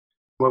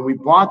When we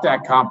bought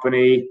that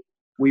company,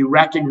 we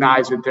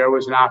recognized that there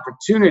was an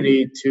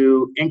opportunity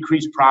to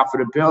increase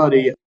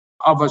profitability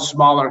of a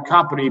smaller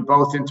company,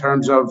 both in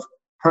terms of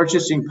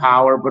purchasing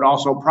power, but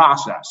also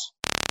process.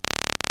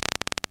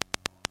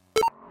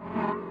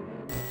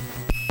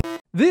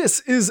 This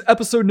is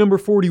episode number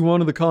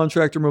 41 of the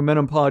Contractor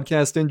Momentum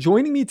Podcast, and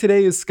joining me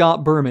today is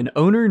Scott Berman,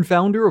 owner and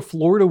founder of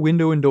Florida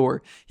Window and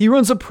Door. He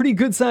runs a pretty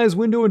good-sized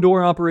window and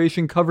door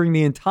operation covering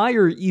the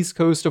entire east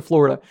coast of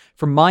Florida,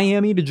 from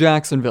Miami to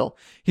Jacksonville.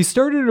 He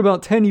started it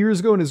about 10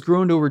 years ago and has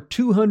grown to over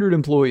 200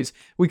 employees.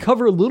 We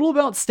cover a little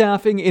about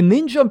staffing and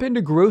then jump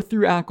into growth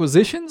through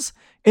acquisitions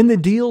and the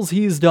deals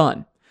he's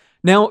done.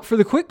 Now, for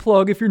the quick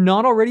plug, if you're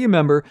not already a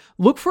member,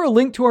 look for a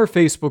link to our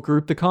Facebook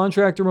group, the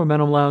Contractor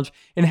Momentum Lounge,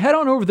 and head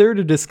on over there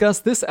to discuss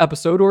this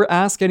episode or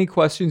ask any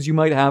questions you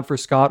might have for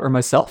Scott or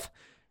myself.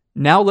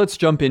 Now let's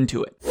jump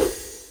into it.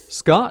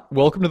 Scott,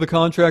 welcome to the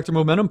Contractor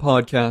Momentum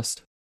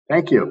Podcast.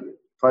 Thank you.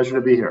 Pleasure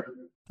to be here.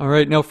 All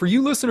right. Now, for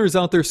you listeners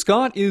out there,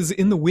 Scott is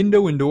in the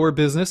window and door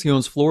business. He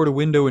owns Florida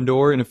Window and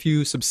Door and a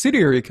few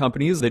subsidiary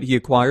companies that he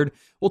acquired.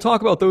 We'll talk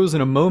about those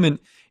in a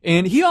moment.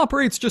 And he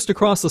operates just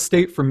across the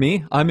state from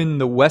me. I'm in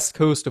the west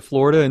coast of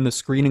Florida in the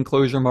screen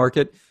enclosure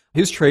market.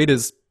 His trade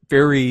is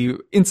very, I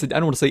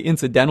don't want to say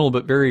incidental,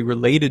 but very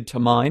related to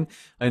mine,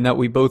 in that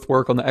we both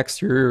work on the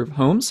exterior of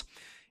homes.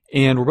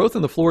 And we're both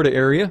in the Florida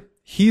area.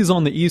 He's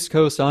on the East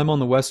Coast. I'm on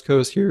the West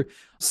Coast here.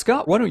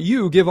 Scott, why don't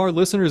you give our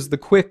listeners the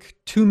quick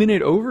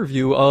 2-minute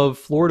overview of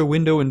Florida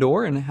Window and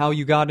Door and how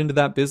you got into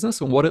that business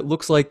and what it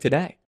looks like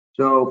today?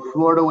 So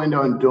Florida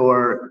Window and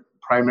Door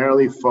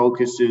primarily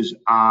focuses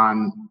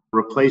on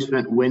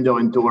replacement window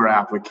and door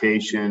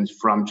applications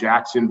from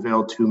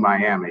Jacksonville to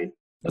Miami.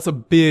 That's a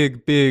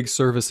big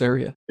service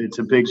area. It's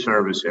a big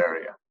service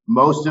area.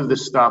 Most of the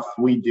stuff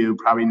we do,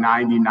 probably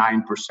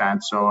 99%,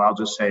 so I'll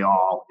just say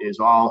is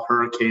all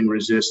hurricane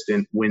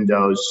resistant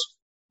windows,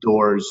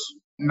 doors.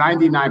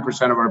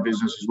 99% of our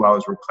business as well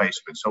as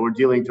replacement. So we're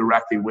dealing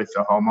directly with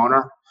the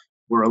homeowner.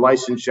 We're a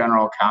licensed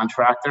general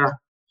contractor.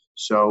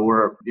 So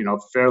we're,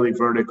 fairly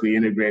vertically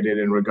integrated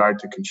in regard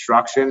to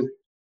construction,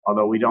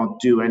 although we don't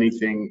do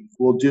anything.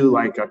 We'll do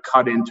like a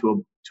cut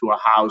into a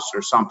house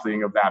or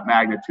something of that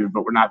magnitude,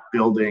 but we're not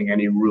building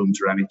any rooms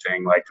or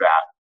anything like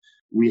that.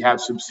 We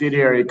have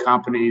subsidiary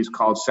companies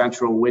called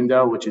Central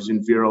Window, which is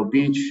in Vero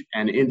Beach,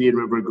 and Indian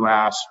River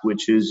Glass,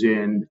 which is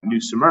in New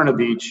Smyrna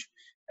Beach.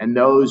 And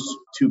those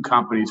two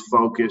companies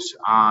focus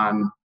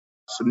on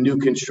some new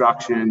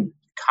construction,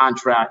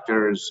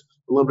 contractors,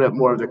 a little bit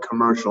more of the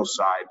commercial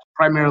side,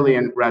 primarily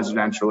in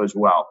residential as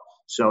well.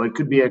 So it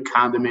could be a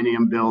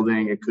condominium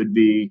building, it could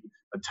be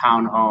a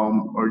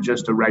townhome, or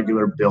just a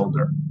regular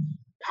builder.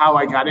 How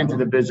I got into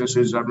the business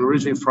is I'm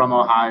originally from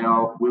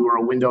Ohio. We were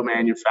a window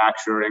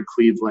manufacturer in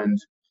Cleveland,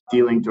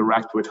 dealing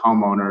direct with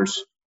homeowners.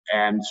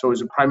 And so it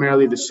was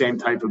primarily the same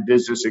type of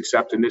business,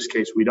 except in this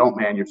case, we don't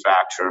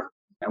manufacture.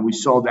 And we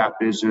sold that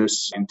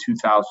business in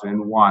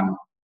 2001,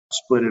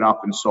 split it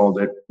up and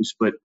sold it. We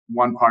split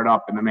one part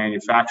up in the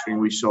manufacturing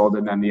we sold,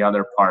 and then the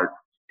other part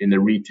in the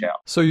retail.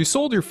 So you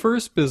sold your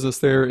first business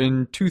there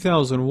in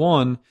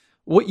 2001.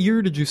 What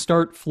year did you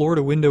start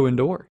Florida Window and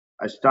Door?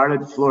 I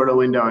started Florida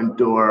Window and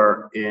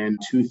Door in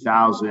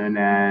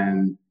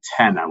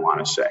 2010, I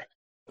want to say.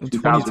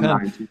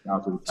 2009,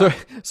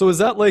 2010. So is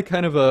that like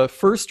kind of a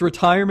first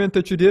retirement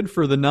that you did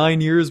for the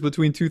 9 years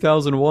between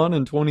 2001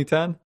 and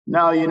 2010?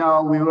 No,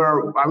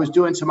 I was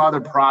doing some other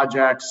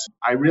projects.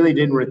 I really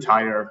didn't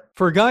retire.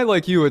 For a guy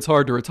like you, it's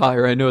hard to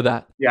retire. I know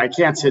that. Yeah, I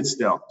can't sit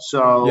still.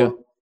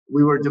 So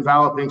we were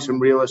developing some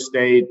real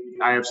estate.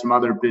 I have some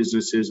other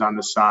businesses on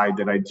the side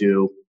that I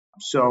do.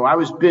 So I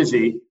was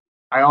busy.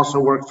 I also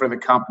worked for the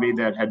company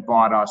that had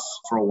bought us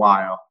for a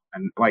while.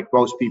 And like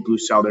most people who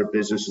sell their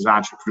business as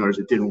entrepreneurs,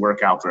 it didn't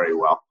work out very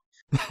well.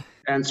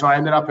 And so I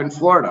ended up in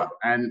Florida.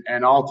 And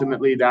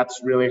ultimately,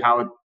 that's really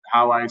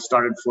how I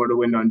started Florida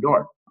Window and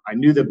Door. I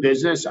knew the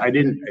business.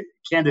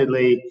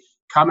 Candidly,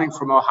 coming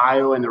from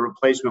Ohio in the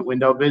replacement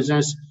window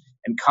business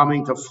and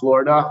coming to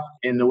Florida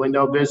in the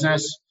window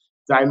business,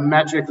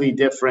 diametrically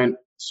different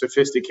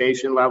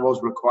sophistication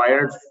levels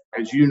required.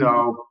 As you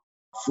know,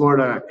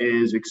 Florida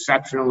is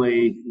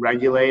exceptionally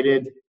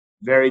regulated,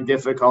 very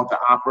difficult to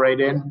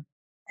operate in.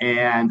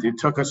 And it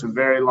took us a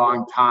very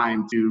long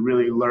time to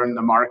really learn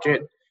the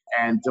market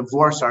and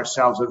divorce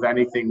ourselves of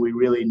anything we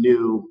really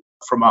knew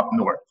from up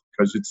north,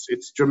 because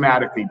it's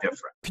dramatically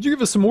different. Could you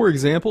give us some more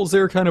examples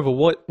there, kind of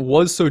what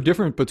was so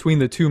different between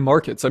the two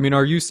markets? I mean,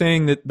 are you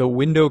saying that the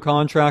window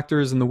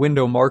contractors and the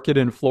window market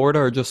in Florida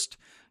are just,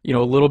 a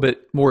little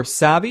bit more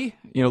savvy,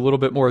 a little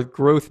bit more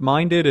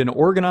growth-minded and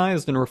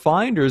organized and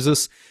refined, or is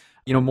this,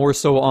 more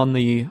so on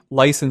the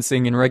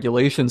licensing and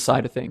regulation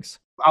side of things?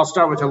 I'll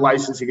start with the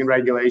licensing and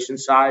regulation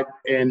side.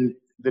 In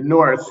the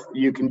north,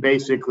 you can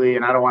basically,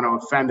 and I don't want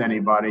to offend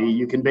anybody,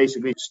 you can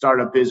basically start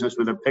a business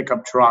with a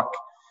pickup truck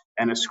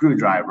and a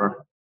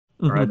screwdriver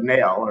or a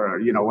nail or,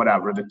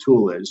 whatever the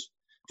tool is.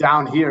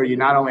 Down here, you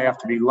not only have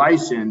to be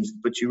licensed,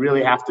 but you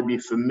really have to be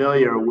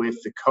familiar with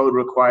the code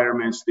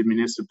requirements, the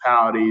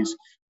municipalities,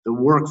 The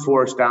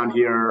workforce down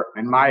here,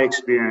 in my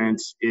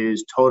experience,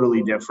 is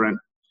totally different.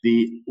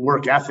 The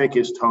work ethic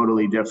is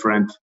totally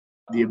different.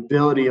 The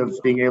ability of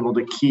being able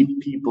to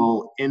keep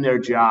people in their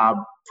job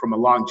from a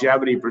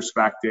longevity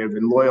perspective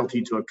and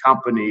loyalty to a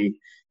company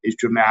is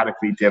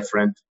dramatically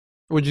different.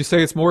 Would you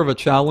say it's more of a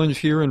challenge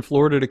here in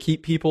Florida to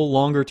keep people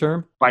longer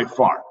term? By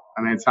far.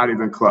 I mean, it's not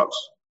even close.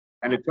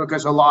 And it took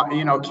us a lot,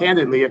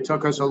 candidly, it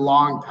took us a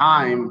long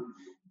time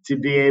to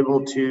be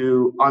able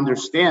to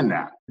understand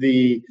that.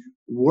 The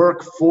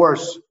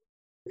workforce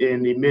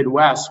in the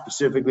Midwest,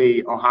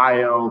 specifically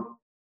Ohio,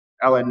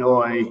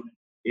 Illinois,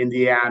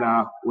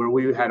 Indiana, where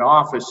we had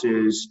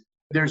offices,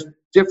 there's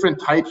different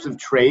types of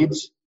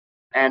trades.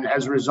 And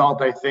as a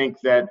result, I think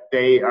that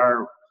they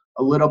are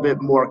a little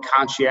bit more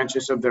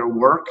conscientious of their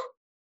work,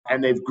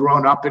 and they've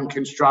grown up in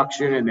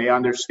construction and they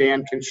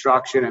understand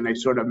construction, and they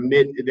sort of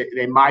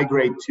they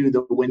migrate to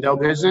the window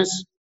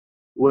business.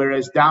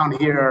 Whereas down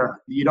here,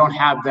 you don't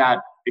have that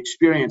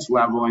experience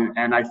level.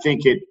 And I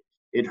think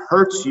it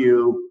hurts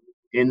you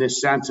in the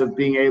sense of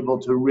being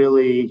able to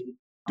really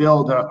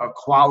build a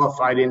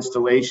qualified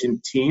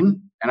installation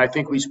team. And I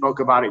think we spoke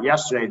about it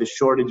yesterday, the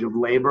shortage of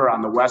labor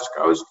on the West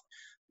Coast.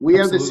 We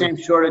Absolutely. Have the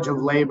same shortage of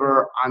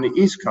labor on the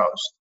East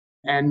Coast.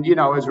 And,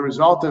 as a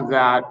result of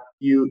that,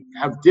 you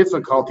have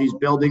difficulties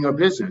building a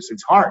business.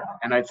 It's hard.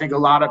 And I think a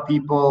lot of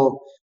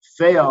people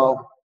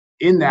fail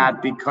in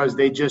that because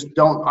they just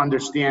don't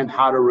understand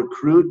how to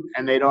recruit,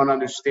 and they don't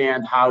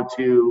understand how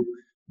to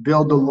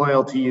build the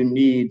loyalty you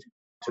need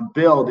to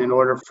build in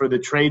order for the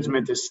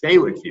tradesmen to stay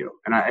with you.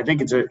 And I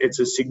think it's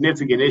a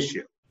significant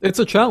issue. It's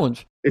a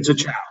challenge. It's a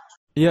challenge.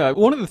 Yeah.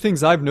 One of the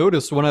things I've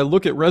noticed when I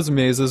look at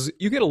resumes is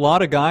you get a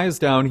lot of guys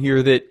down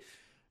here that,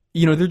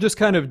 they're just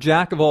kind of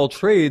jack of all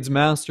trades,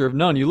 master of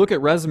none. You look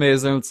at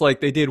resumes and it's like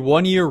they did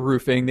 1 year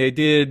roofing. They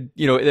did,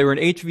 they were an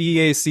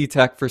HVAC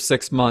tech for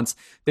 6 months.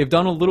 They've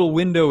done a little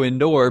window and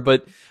door,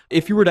 but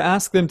if you were to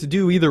ask them to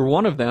do either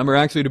one of them or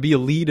actually to be a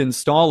lead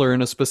installer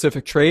in a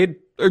specific trade,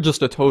 they're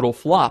just a total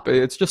flop.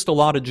 It's just a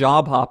lot of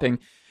job hopping.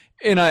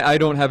 And I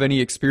don't have any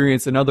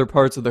experience in other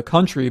parts of the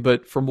country,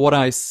 but from what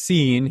I've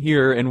seen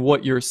here and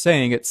what you're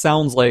saying, it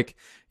sounds like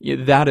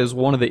that is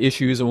one of the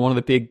issues and one of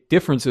the big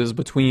differences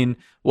between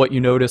what you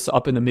notice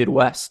up in the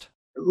Midwest.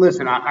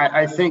 Listen,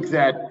 I think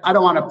that I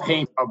don't want to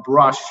paint a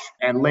brush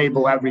and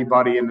label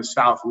everybody in the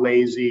South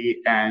lazy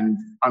and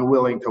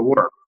unwilling to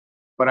work.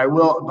 But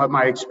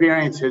my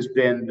experience has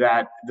been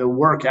that the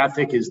work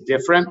ethic is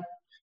different.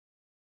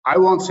 I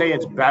won't say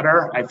it's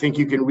better. I think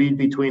you can read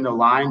between the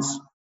lines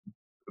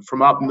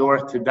from up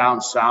north to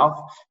down south,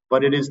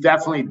 but it is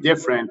definitely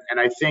different. And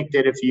I think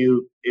that if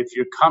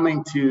you're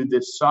coming to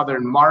the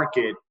southern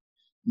market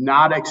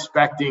not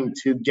expecting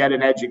to get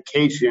an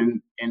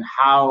education in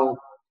how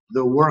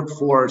the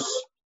workforce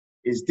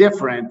is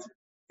different,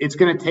 it's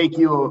going to take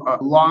you a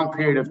long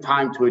period of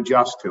time to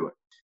adjust to it.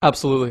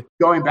 Absolutely.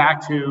 Going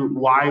back to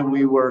why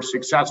we were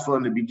successful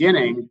in the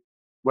beginning,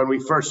 when we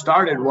first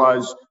started,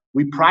 was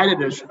we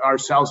prided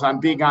ourselves on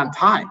being on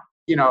time.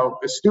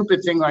 A stupid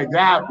thing like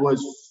that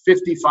was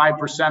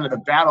 55% of the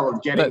battle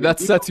of getting. That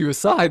sets you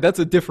aside. That's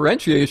a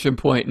differentiation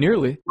point,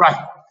 nearly. Right.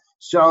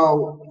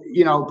 So,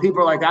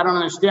 people are like, I don't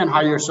understand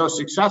how you're so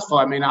successful.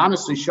 I mean,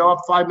 honestly, show up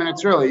 5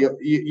 minutes early.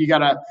 You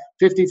got a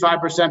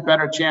 55%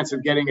 better chance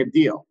of getting a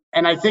deal.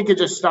 And I think it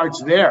just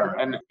starts there.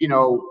 And,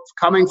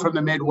 coming from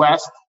the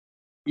Midwest,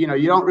 you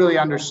don't really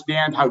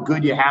understand how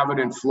good you have it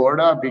in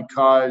Florida,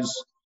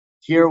 because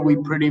here we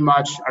pretty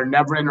much are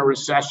never in a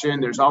recession.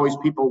 There's always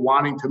people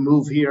wanting to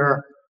move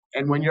here.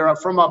 And when you're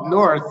from up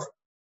north,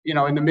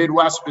 in the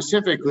Midwest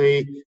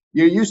specifically,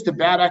 you're used to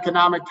bad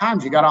economic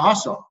times. You got to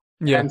hustle.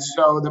 Yeah. And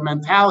so the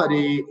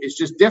mentality is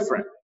just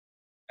different.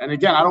 And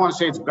again, I don't want to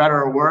say it's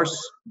better or worse,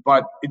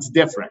 but it's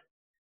different.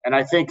 And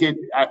I think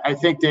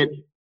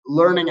that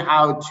learning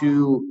how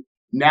to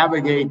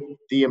navigate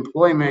the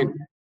employment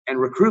and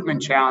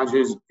recruitment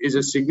challenges is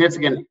a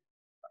significant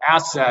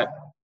asset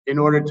in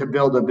order to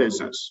build a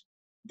business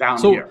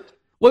down here.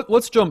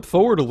 Let's jump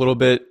forward a little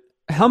bit.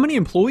 How many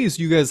employees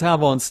do you guys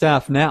have on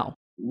staff now?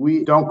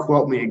 We don't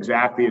quote me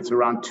exactly. It's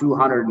around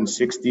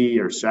 260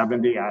 or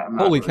 70.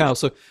 Holy cow.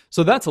 So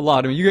that's a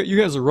lot. I mean, you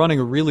guys are running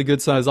a really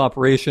good size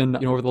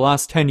operation, over the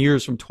last 10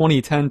 years from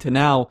 2010 to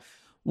now.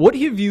 What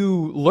have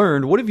you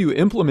learned? What have you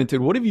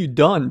implemented? What have you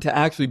done to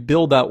actually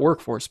build that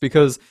workforce?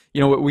 Because,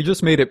 we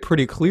just made it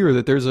pretty clear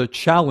that there's a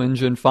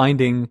challenge in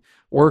finding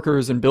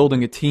workers and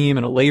building a team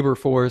and a labor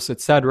force,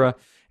 et cetera.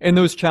 And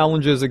those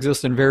challenges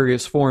exist in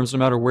various forms, no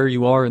matter where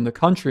you are in the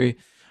country.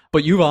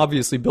 But you've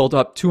obviously built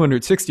up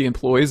 260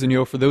 employees.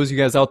 And, for those of you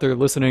guys out there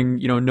listening,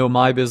 know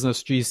my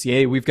business,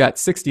 GCA, we've got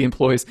 60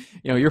 employees.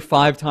 You're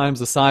 5 times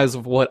the size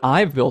of what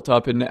I've built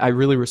up. And I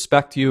really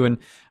respect you. And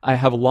I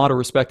have a lot of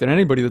respect in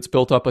anybody that's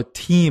built up a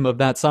team of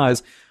that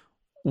size.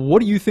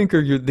 What do you think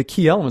are the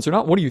key elements? Or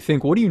not what do you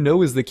think? What do you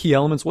know is the key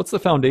elements? What's the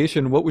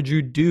foundation? What would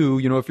you do,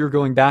 if you're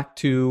going back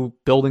to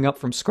building up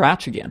from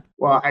scratch again?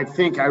 Well, I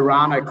think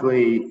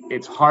ironically,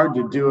 it's hard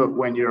to do it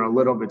when you're a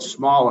little bit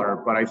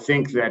smaller. But I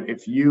think that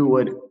if you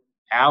would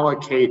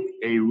allocate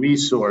a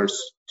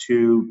resource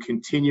to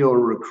continual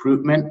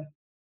recruitment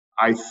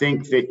I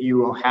think that you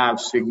will have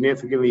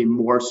significantly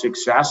more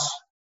success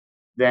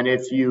than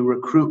if you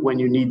recruit when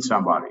you need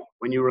somebody.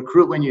 When you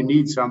recruit when you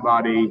need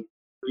somebody,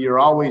 you're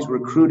always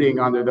recruiting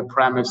under the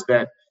premise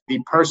that the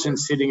person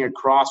sitting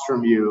across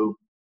from you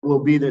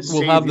will be the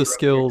savior. Will have the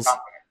skills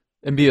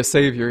and be a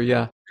savior,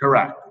 yeah.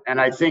 Correct. And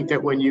I think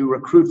that when you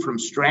recruit from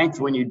strength,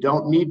 when you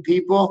don't need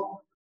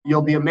people,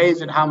 you'll be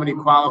amazed at how many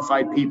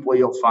qualified people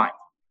you'll find.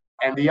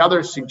 And the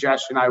other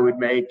suggestion I would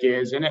make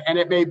is, and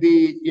it may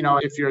be,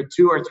 if you're a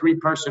 2 or 3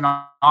 person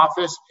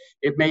office,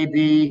 it may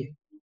be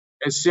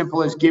as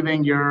simple as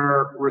giving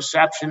your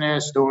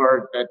receptionist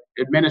or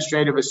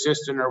administrative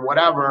assistant or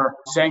whatever,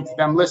 saying to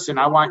them, listen,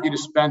 I want you to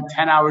spend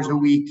 10 hours a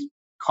week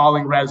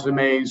calling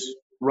resumes,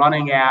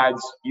 running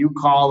ads, you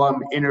call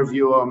them,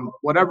 interview them,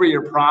 whatever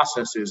your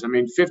process is. I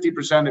mean,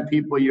 50% of the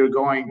people you're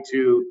going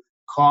to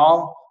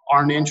call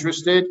aren't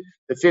interested.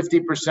 The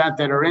 50%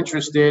 that are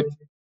interested,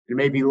 it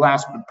may be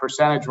less, but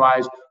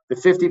percentage-wise, the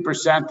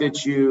 50%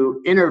 that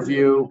you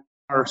interview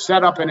or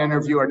set up an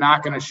interview are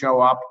not going to show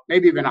up,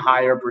 maybe even a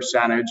higher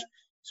percentage.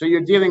 So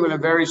you're dealing with a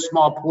very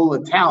small pool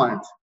of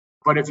talent.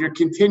 But if you're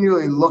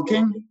continually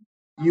looking,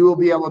 you will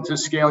be able to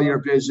scale your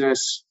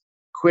business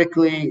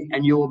quickly,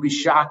 and you will be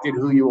shocked at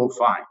who you will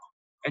find.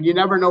 And you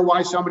never know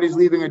why somebody's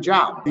leaving a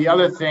job. The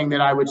other thing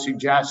that I would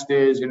suggest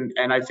is,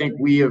 and I think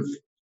we have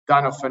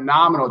done a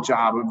phenomenal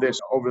job of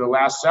this over the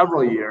last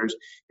several years,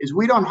 is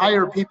we don't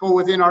hire people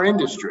within our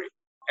industry.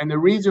 And the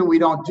reason we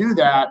don't do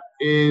that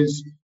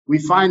is we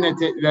find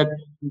that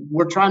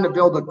we're trying to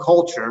build a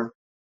culture,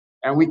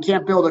 and we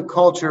can't build a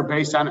culture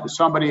based on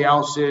somebody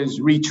else's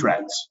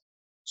retreads.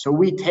 So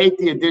we take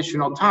the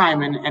additional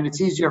time, and it's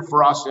easier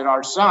for us at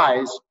our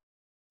size,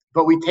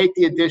 but we take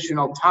the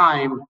additional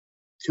time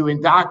to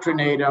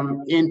indoctrinate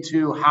them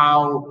into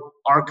how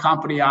our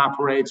company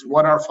operates,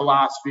 what our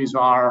philosophies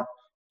are,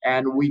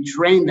 and we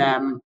train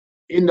them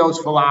in those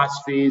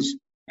philosophies.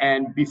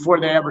 And before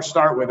they ever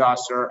start with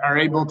us or are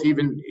able to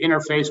even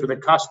interface with a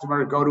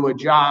customer, go to a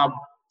job,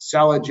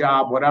 sell a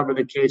job, whatever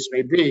the case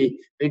may be,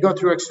 they go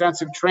through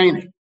extensive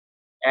training.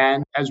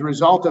 And as a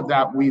result of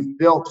that, we've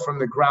built from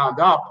the ground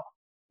up,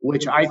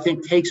 which I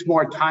think takes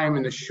more time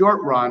in the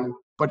short run,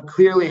 but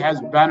clearly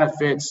has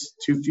benefits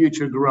to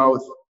future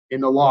growth in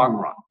the long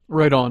run.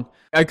 Right on.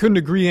 I couldn't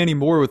agree any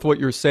more with what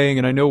you're saying.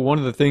 And I know one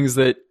of the things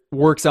that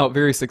works out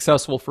very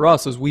successful for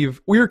us is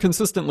we're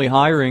consistently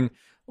hiring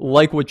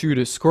like what you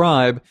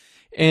describe.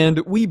 And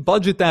we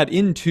budget that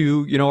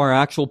into, our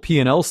actual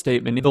P&L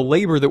statement, the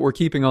labor that we're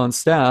keeping on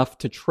staff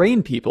to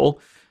train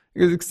people.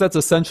 Because that's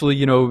essentially,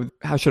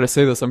 how should I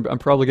say this? I'm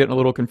probably getting a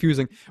little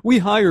confusing. We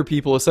hire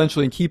people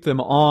essentially and keep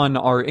them on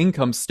our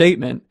income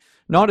statement,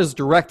 not as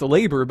direct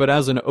labor, but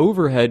as an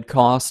overhead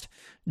cost,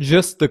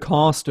 just the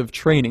cost of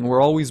training.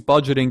 We're always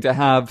budgeting to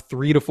have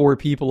 3 to 4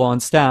 people on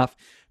staff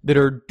that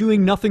are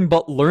doing nothing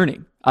but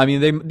learning. I mean,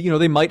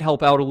 they might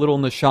help out a little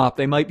in the shop.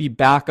 They might be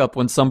backup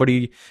when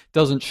somebody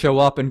doesn't show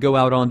up and go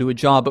out onto a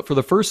job. But for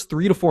the first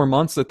 3 to 4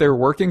 months that they're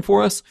working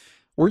for us,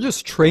 we're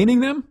just training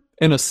them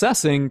and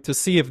assessing to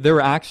see if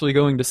they're actually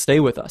going to stay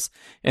with us.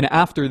 And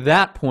after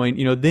that point,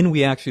 then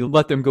we actually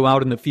let them go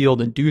out in the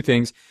field and do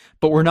things.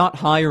 But we're not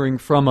hiring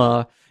from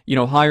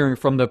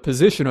the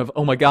position of,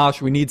 oh my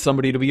gosh, we need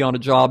somebody to be on a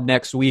job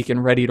next week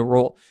and ready to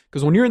roll.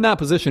 Because when you're in that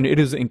position, it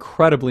is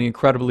incredibly,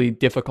 incredibly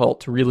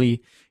difficult to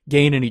really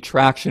gain any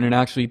traction and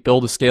actually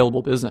build a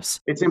scalable business.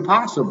 It's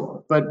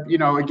impossible. But,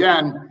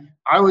 again,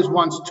 I was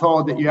once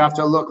told that you have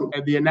to look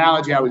at the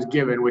analogy I was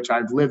given, which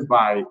I've lived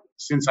by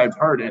since I've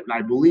heard it, and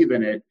I believe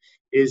in it,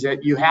 is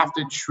that you have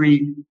to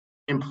treat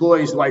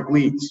employees like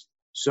leads.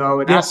 So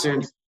in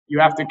essence, you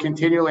have to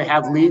continually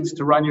have leads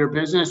to run your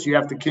business. You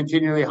have to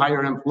continually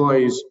hire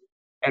employees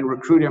and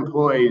recruit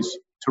employees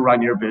to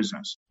run your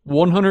business.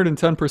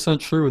 110%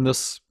 true in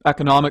this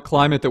economic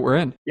climate that we're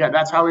in. Yeah,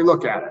 that's how we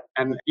look at it.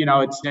 And,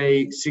 it's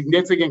a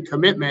significant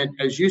commitment,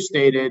 as you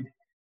stated,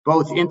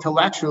 both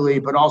intellectually,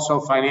 but also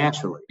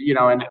financially.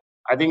 And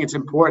I think it's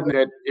important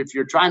that if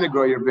you're trying to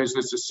grow your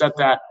business, to set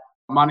that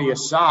money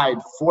aside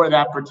for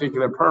that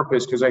particular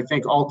purpose, because I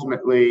think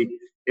ultimately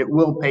it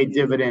will pay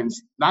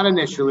dividends, not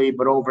initially,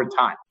 but over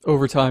time.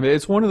 Over time.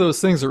 It's one of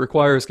those things that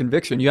requires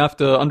conviction. You have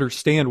to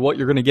understand what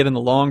you're going to get in the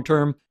long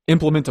term,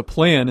 implement a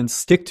plan, and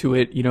stick to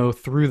it,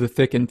 through the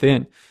thick and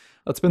thin.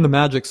 That's been the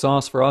magic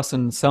sauce for us,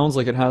 and sounds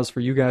like it has for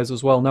you guys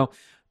as well. Now,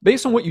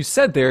 based on what you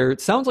said there,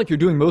 it sounds like you're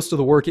doing most of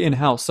the work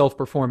in-house,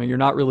 self-performing. You're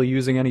not really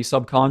using any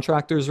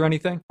subcontractors or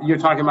anything? You're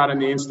talking about on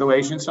the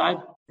installation side?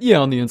 Yeah,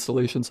 on the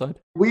installation side.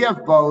 We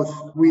have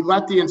both. We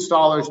let the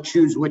installers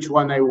choose which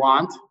one they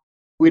want.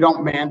 We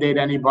don't mandate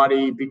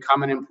anybody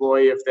become an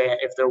employee if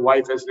their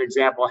wife, as an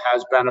example,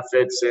 has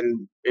benefits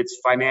and it's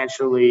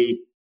financially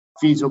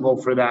feasible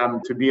for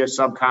them to be a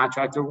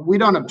subcontractor. We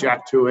don't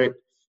object to it.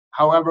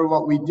 However,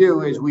 what we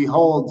do is we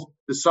hold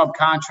the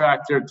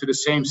subcontractor to the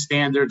same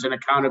standards and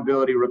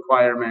accountability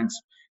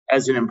requirements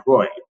as an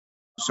employee.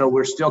 So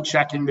we're still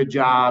checking the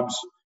jobs.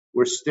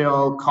 We're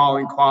still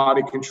calling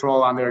quality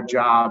control on their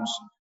jobs.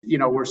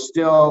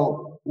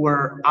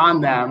 We're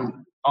on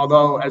them.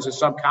 Although as a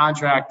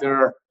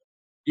subcontractor,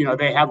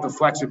 they have the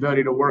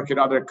flexibility to work at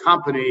other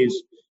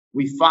companies,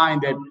 we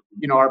find that,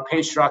 our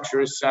pay structure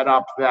is set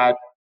up that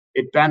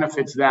it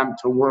benefits them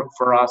to work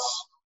for us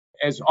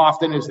as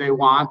often as they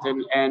want.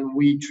 And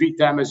we treat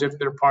them as if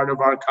they're part of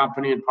our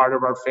company and part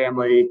of our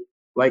family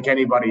like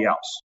anybody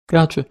else.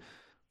 Gotcha.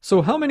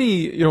 So how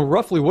many,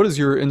 roughly, what does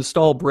your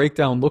install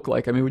breakdown look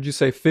like? I mean, would you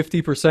say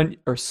 50%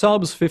 are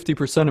subs,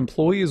 50%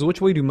 employees?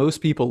 Which way do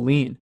most people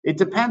lean? It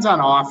depends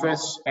on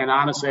office. And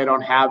honestly, I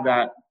don't have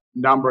that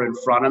number in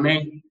front of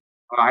me.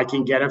 I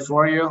can get it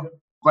for you.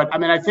 But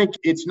I think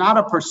it's not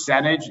a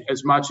percentage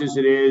as much as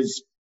it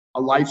is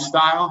a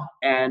lifestyle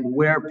and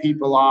where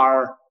people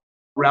are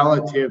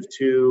relative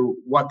to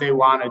what they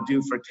want to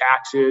do for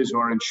taxes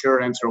or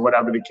insurance or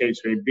whatever the case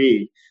may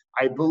be.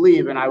 I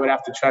believe, and I would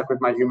have to check with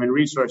my human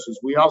resources,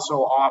 we also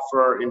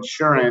offer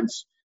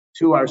insurance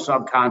to our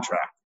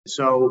subcontract.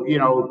 So,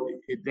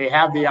 they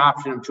have the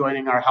option of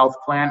joining our health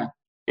plan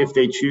if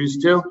they choose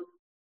to.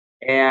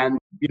 And,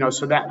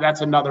 so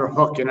that's another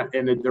hook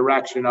in the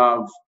direction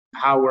of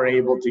how we're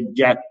able to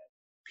get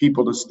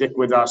people to stick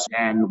with us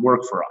and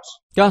work for us.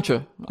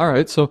 Gotcha. All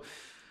right.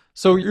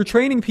 So you're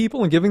training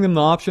people and giving them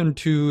the option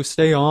to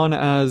stay on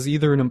as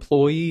either an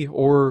employee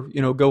or,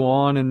 go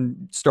on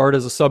and start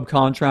as a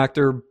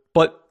subcontractor.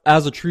 But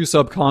as a true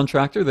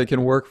subcontractor, they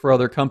can work for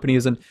other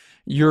companies, and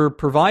you're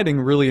providing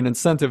really an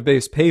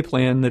incentive-based pay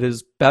plan that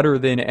is better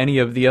than any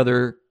of the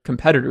other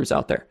competitors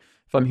out there.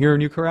 If I'm hearing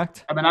you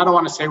correct? I don't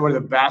want to say we're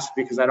the best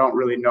because I don't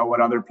really know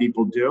what other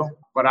people do,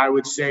 but I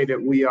would say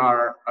that we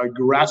are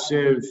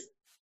aggressive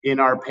in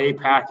our pay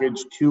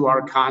package to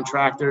our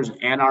contractors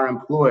and our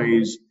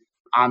employees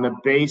on the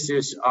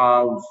basis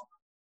of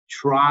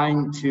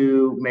trying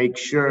to make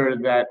sure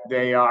that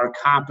they are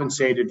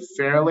compensated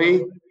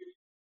fairly,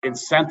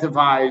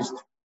 incentivized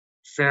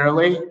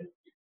fairly,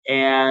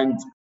 and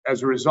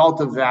as a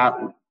result of that,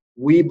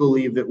 we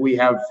believe that we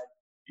have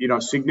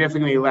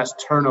significantly less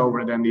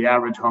turnover than the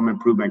average home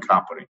improvement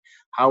company.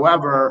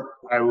 However,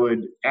 I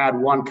would add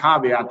one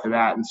caveat to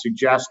that and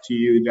suggest to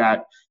you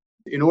that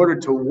in order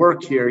to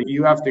work here,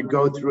 you have to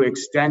go through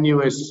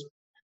extenuous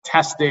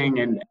testing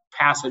and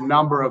pass a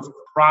number of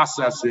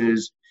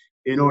processes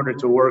in order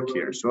to work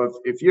here. So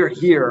if you're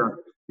here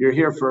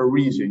for a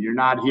reason. You're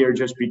not here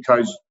just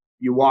because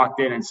you walked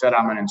in and said,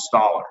 I'm an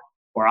installer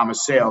or I'm a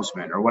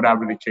salesman or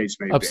whatever the case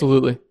may be.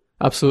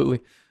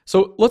 Absolutely.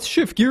 So let's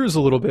shift gears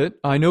a little bit.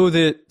 I know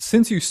that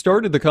since you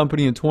started the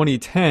company in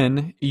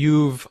 2010,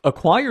 you've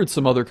acquired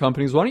some other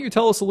companies. Why don't you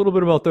tell us a little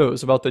bit about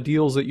those, about the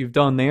deals that you've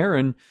done there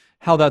and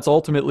how that's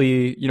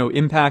ultimately,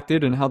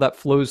 impacted and how that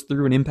flows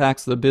through and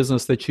impacts the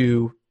business that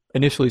you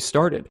initially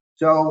started?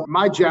 So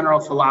my general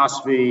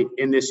philosophy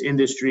in this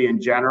industry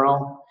in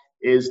general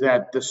is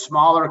that the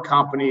smaller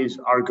companies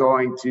are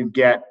going to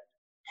get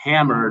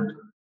hammered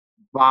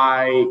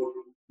by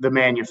the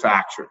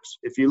manufacturers.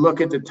 If you look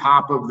at the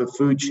top of the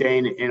food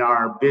chain in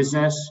our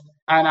business,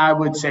 and I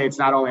would say it's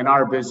not only in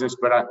our business,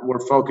 but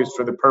we're focused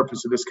for the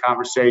purpose of this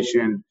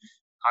conversation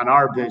on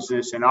our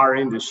business and our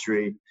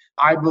industry.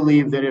 I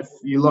believe that if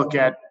you look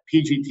at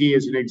PGT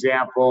as an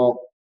example,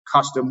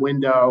 Custom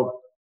Window,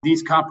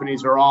 these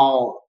companies are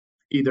all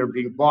either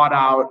being bought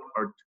out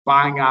or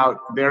buying out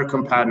their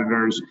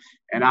competitors.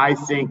 And I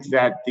think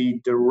that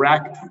the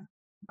direct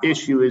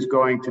issue is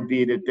going to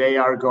be that they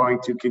are going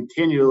to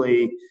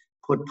continually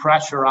put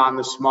pressure on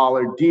the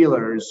smaller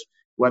dealers,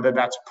 whether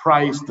that's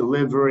price,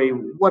 delivery,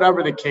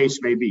 whatever the case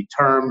may be,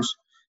 terms.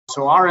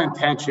 So our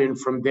intention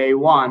from day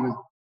one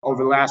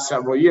over the last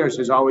several years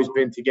has always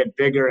been to get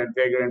bigger and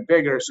bigger and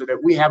bigger so that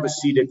we have a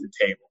seat at the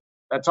table.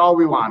 That's all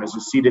we want, is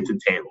a seat at the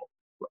table.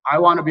 I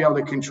want to be able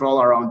to control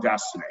our own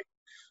destiny.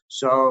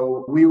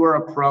 So we were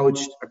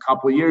approached a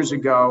couple of years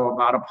ago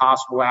about a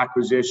possible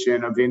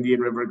acquisition of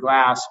Indian River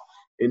Glass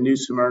in New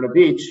Smyrna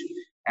Beach.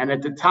 And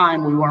at the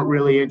time, we weren't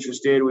really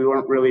interested. We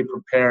weren't really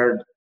prepared.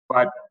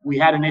 But we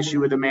had an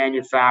issue with a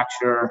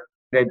manufacturer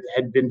that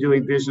had been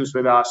doing business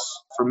with us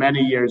for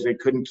many years. They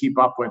couldn't keep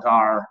up with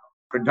our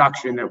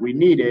production that we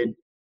needed.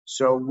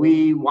 So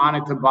we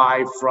wanted to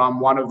buy from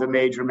one of the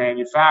major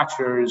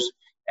manufacturers.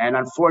 And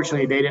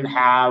unfortunately, they didn't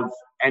have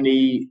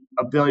any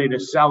ability to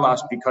sell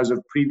us because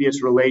of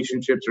previous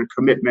relationships or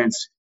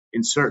commitments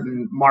in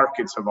certain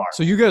markets of ours.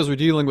 So you guys were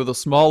dealing with a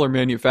smaller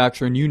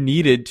manufacturer and you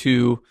needed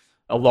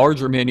a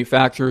larger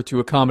manufacturer to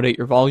accommodate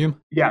your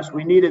volume? Yes,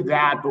 we needed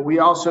that, but we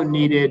also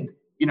needed,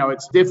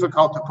 it's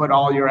difficult to put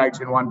all your eggs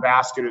in one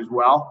basket as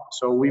well.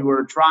 So we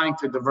were trying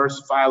to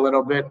diversify a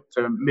little bit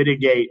to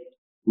mitigate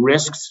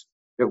risks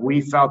that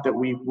we felt that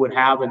we would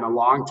have in the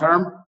long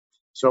term.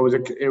 So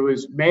it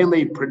was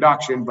mainly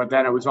production, but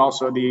then it was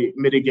also the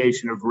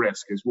mitigation of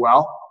risk as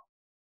well.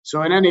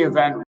 So in any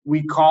event,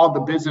 we called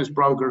the business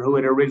broker who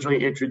had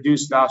originally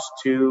introduced us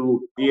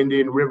to the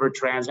Indian River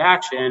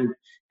transaction,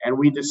 and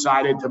we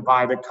decided to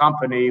buy the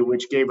company,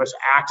 which gave us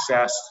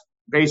access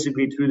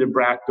basically through the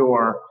back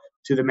door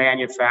to the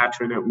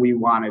manufacturer that we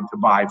wanted to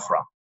buy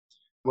from.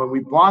 When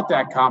we bought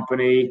that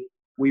company,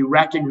 we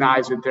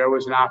recognized that there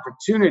was an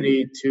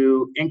opportunity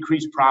to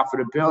increase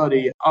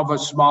profitability of a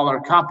smaller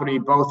company,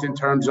 both in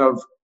terms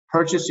of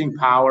purchasing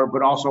power,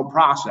 but also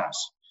process.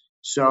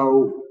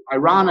 So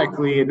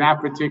ironically, in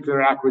that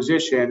particular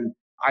acquisition,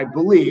 I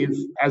believe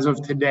as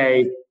of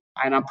today,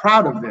 and I'm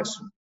proud of this,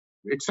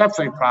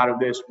 exceptionally proud of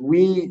this,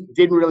 we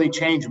didn't really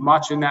change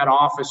much in that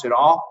office at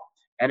all.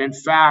 And in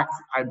fact,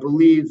 I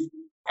believe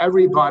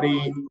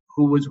everybody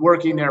who was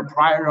working there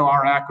prior to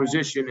our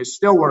acquisition is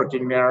still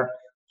working there,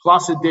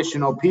 plus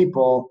additional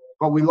people.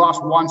 But we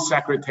lost one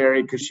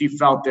secretary because she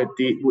felt that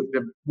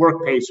the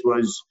work pace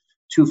was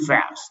too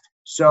fast.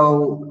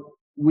 So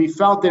we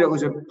felt that it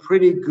was a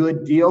pretty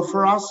good deal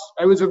for us.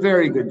 It was a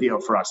very good deal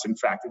for us. In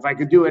fact, if I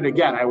could do it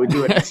again, I would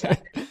do it.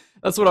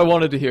 That's what I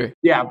wanted to hear.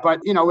 Yeah,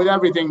 but with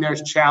everything,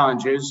 there's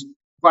challenges.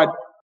 But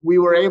we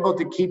were able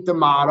to keep the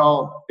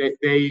model.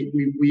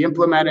 We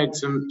implemented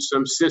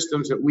some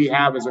systems that we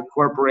have as a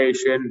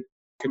corporation,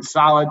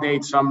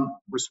 consolidate some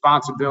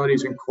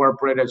responsibilities in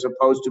corporate as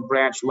opposed to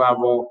branch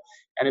level.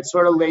 And it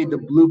sort of laid the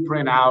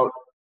blueprint out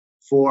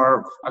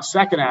for a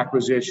second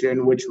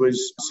acquisition, which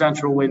was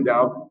Central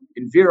Window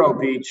in Vero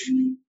Beach.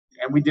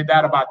 And we did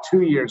that about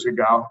 2 years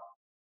ago.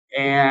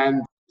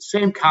 And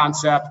same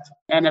concept,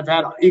 and have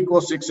had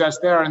equal success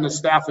there. And the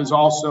staff is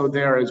also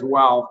there as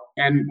well.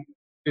 And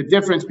the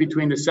difference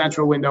between the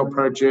Central Window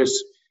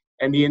purchase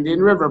and the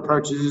Indian River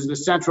purchase is the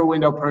Central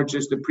Window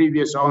purchase, the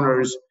previous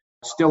owners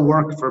still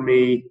work for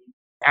me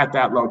at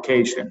that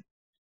location.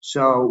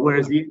 So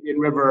whereas the Indian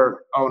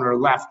River owner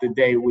left the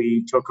day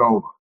we took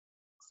over.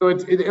 So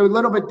it's a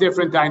little bit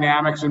different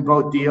dynamics in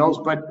both deals,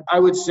 but I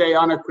would say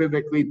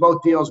unequivocally,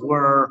 both deals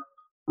were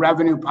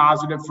revenue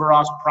positive for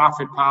us,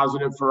 profit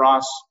positive for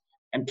us,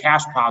 and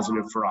cash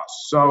positive for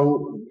us.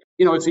 So,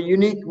 it's a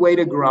unique way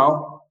to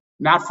grow.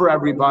 Not for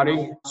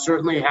everybody.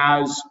 Certainly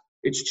has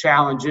its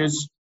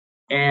challenges.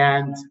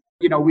 And,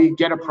 we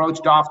get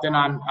approached often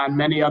on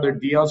many other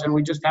deals, and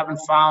we just haven't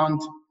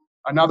found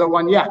another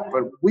one yet,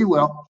 but we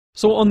will.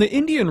 So on the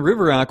Indian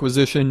River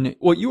acquisition,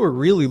 what you were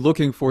really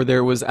looking for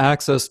there was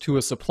access to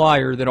a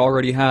supplier that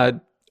already had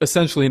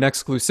essentially an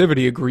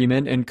exclusivity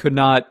agreement and could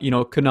not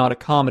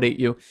accommodate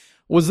you.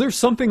 Was there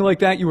something like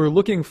that you were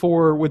looking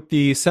for with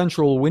the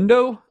Central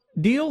Window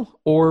deal?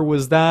 Or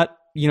was that,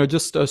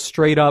 just a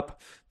straight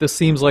up, this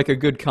seems like a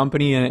good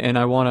company and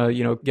I want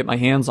to, get my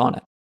hands on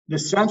it? The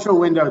Central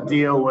Window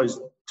deal was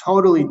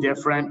totally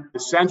different. The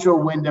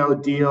Central Window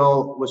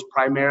deal was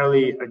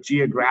primarily a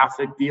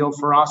geographic deal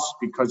for us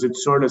because it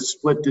sort of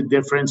split the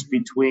difference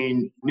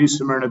between New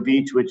Smyrna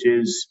Beach, which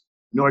is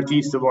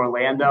northeast of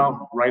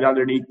Orlando, right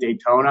underneath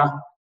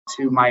Daytona,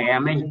 to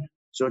Miami.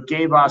 So it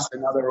gave us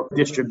another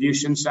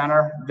distribution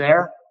center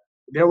there.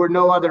 There were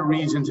no other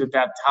reasons at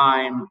that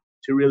time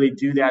to really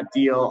do that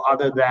deal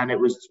other than it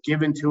was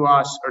given to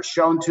us or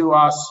shown to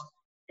us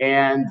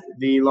and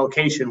the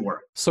location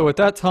worked. So at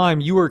that time,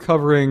 you were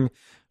covering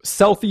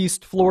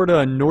Southeast Florida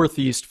and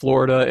Northeast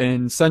Florida,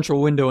 and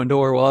Central Window and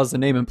Door, well, as the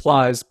name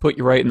implies, put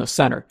you right in the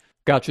center.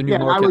 Got your new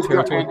market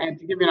territory. And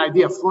to give you an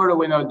idea, Florida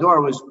Window and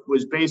Door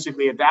was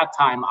basically at that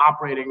time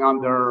operating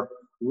under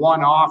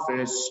one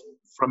office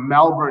from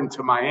Melbourne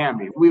to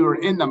Miami. We were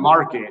in the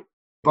market,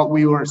 but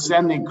we were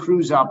sending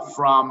crews up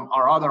from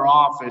our other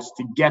office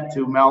to get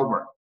to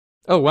Melbourne.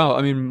 Oh, wow.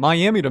 I mean,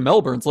 Miami to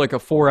Melbourne's like a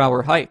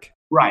 4-hour hike.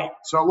 Right.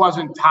 So it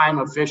wasn't time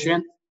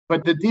efficient,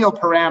 but the deal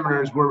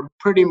parameters were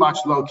pretty much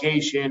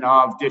location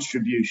of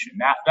distribution.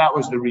 That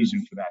was the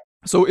reason for that.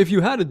 So if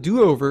you had a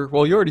do-over,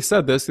 well, you already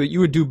said this, that you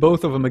would do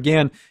both of them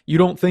again, you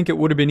don't think it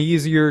would have been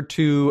easier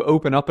to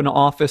open up an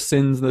office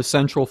in the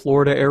Central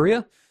Florida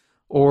area?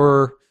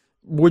 Or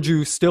would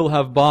you still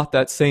have bought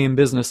that same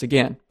business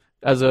again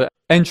as an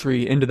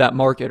entry into that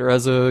market or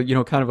as a,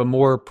 kind of a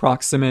more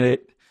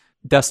proximate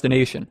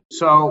destination?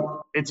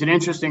 So it's an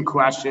interesting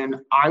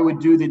question. I would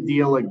do the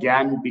deal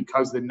again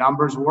because the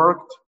numbers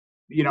worked.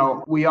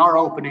 We are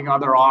opening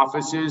other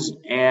offices,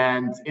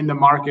 and in the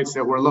markets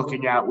that we're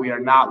looking at, we are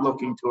not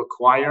looking to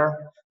acquire,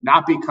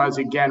 not because,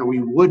 again,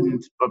 we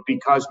wouldn't, but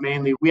because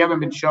mainly we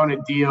haven't been shown a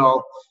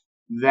deal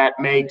that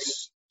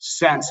makes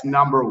sense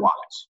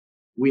number-wise.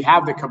 We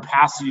have the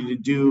capacity to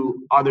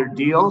do other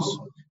deals,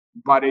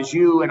 but as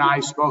you and I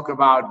spoke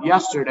about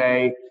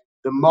yesterday,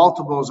 the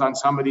multiples on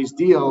some of these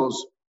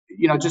deals,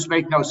 just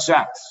make no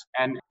sense.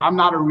 And I'm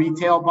not a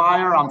retail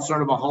buyer. I'm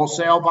sort of a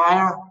wholesale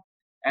buyer.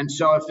 And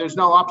so if there's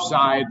no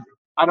upside,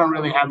 I don't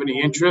really have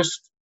any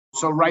interest.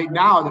 So right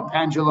now, the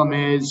pendulum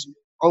is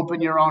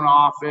open your own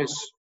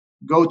office,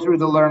 go through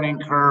the learning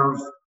curve,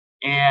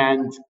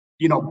 and,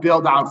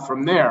 build out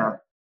from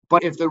there.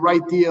 But if the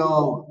right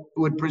deal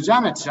would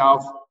present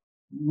itself,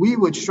 we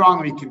would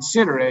strongly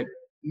consider it.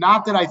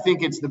 Not that I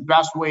think it's the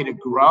best way to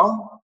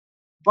grow,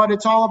 but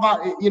it's all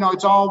about,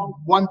 it's all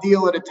one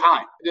deal at a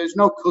time. There's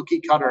no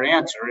cookie cutter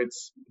answer.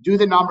 It's do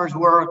the numbers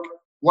work?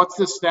 What's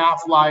the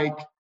staff like?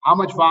 How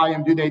much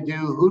volume do they do?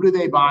 Who do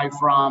they buy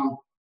from?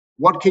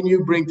 What can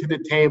you bring to the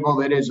table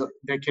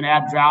that can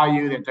add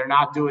value that they're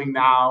not doing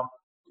now?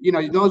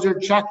 Those are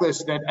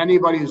checklists that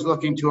anybody who's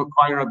looking to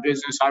acquire a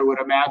business, I would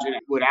imagine,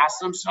 would ask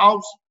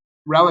themselves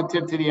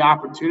relative to the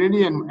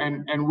opportunity,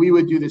 and we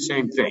would do the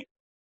same thing.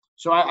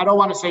 So I don't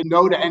want to say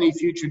no to any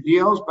future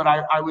deals, but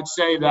I would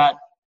say that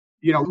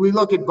We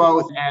look at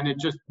both, and it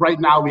just right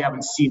now we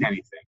haven't seen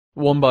anything.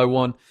 One by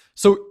one.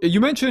 So you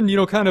mentioned,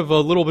 kind of a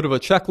little bit of a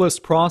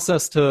checklist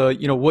process to,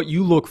 what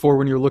you look for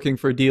when you're looking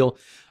for a deal.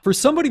 For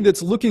somebody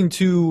that's looking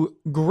to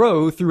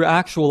grow through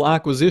actual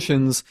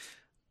acquisitions,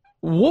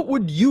 what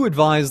would you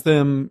advise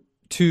them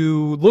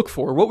to look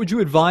for? What would you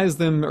advise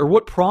them, or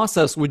what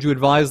process would you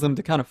advise them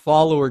to kind of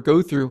follow or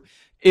go through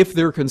if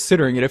they're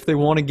considering it, if they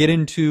want to get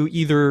into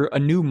either a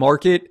new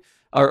market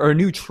or a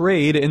new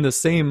trade in the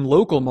same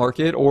local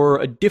market or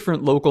a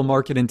different local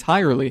market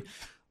entirely?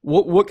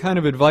 What kind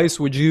of advice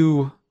would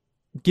you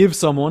give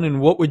someone,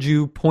 and what would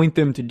you point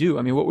them to do?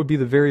 I mean, what would be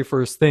the very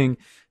first thing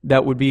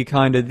that would be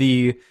kind of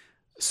the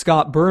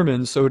Scott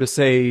Berman, so to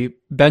say,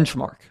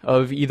 benchmark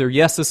of either,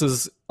 yes, this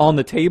is on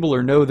the table,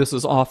 or no, this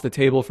is off the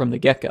table from the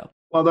get-go?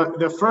 Well,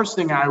 the first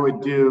thing I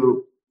would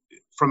do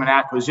from an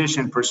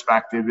acquisition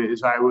perspective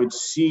is I would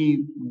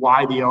see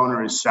why the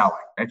owner is selling.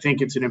 I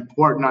think it's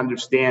important to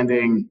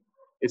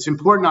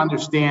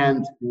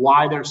understand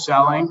why they're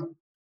selling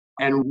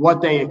and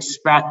what they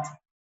expect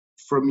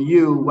from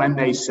you when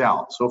they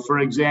sell. So for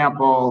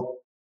example,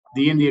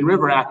 the Indian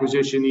River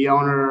acquisition, the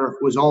owner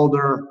was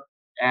older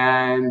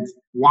and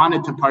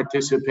wanted to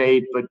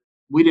participate, but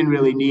we didn't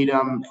really need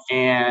him,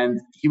 and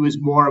he was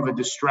more of a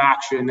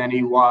distraction than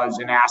he was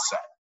an asset.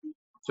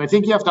 So I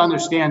think you have to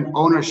understand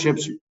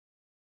ownership's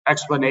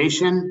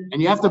explanation,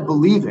 and you have to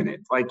believe in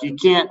it. Like, you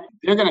can't,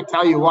 they're going to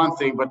tell you one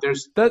thing, but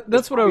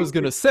that's what I was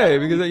going to say,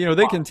 because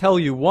they can tell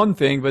you one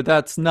thing, but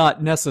that's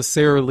not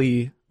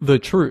necessarily the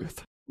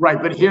truth. Right,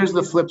 but here's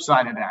the flip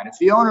side of that.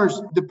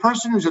 If the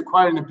person who's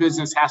acquiring the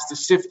business has to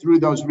sift through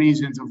those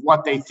reasons of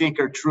what they think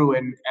are true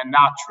and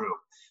not true.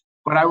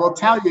 But I will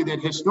tell you that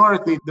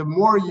historically, the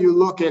more you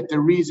look at the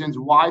reasons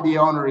why the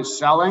owner is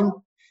selling,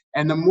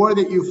 and the more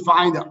that you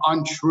find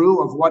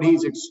untrue of what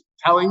he's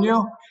telling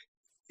you,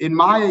 in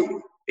my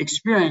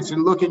experience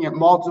in looking at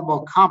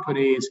multiple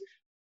companies,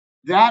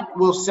 that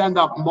will send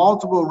up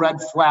multiple red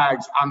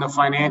flags on the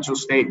financial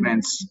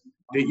statements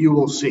that you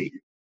will see.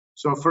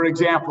 So for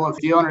example, if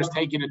the owner is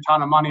taking a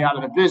ton of money out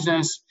of the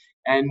business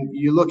and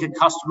you look at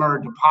customer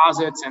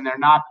deposits and they're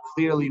not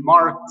clearly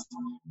marked,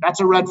 that's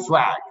a red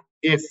flag.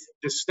 If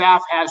the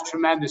staff has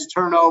tremendous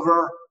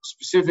turnover,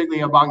 specifically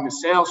among the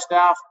sales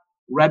staff,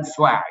 red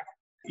flag.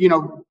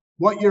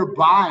 What you're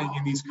buying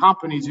in these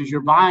companies is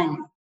you're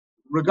buying,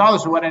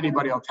 regardless of what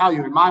anybody will tell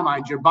you, in my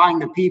mind, you're buying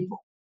the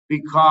people,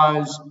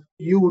 because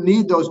you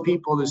need those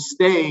people to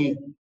stay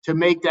to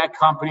make that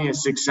company a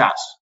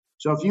success.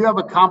 So if you have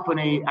a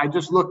company, I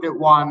just looked at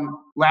one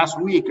last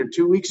week or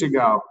 2 weeks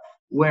ago,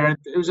 where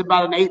it was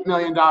about an $8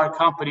 million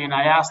company, and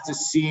I asked to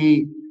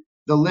see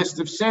the list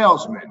of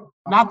salesmen,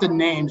 not the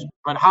names,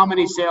 but how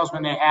many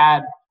salesmen they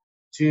had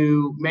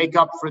to make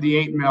up for the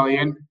 $8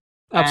 million.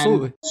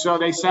 Absolutely. And so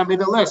they sent me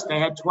the list. They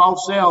had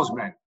 12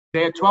 salesmen.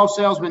 They had 12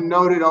 salesmen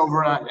noted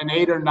over an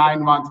 8 or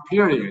 9 month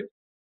period.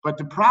 But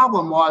the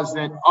problem was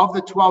that of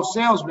the 12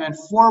 salesmen,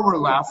 4 were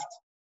left.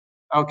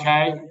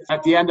 Okay.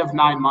 At the end of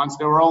 9 months,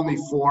 there were only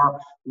 4,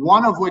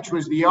 one of which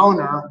was the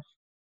owner.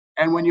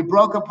 And when you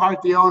broke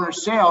apart the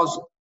owner's sales,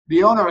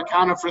 the owner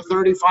accounted for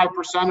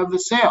 35% of the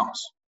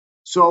sales.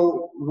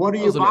 So what do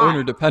you buy? It was an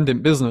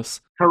owner-dependent business.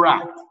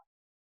 Correct.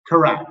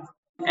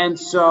 And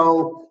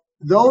so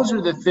those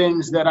are the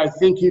things that I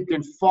think you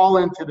can fall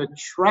into the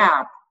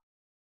trap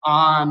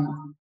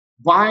on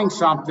buying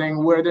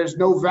something where there's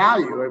no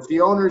value. If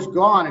the owner's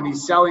gone and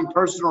he's selling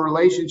personal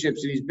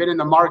relationships and he's been in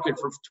the market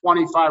for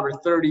 25 or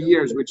 30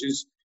 years, which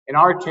is in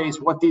our case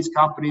what these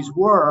companies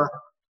were,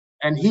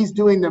 and he's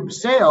doing the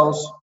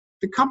sales,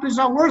 the company's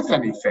not worth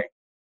anything.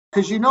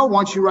 Because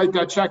once you write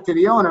that check to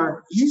the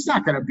owner, he's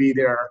not going to be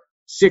there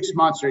 6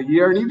 months or a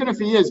year. And even if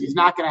he is, he's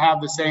not going to have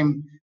the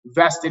same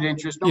vested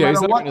interest.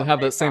 He's not going to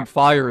have that same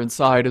fire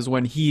inside as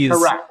when he's,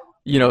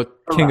 king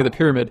of the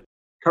pyramid.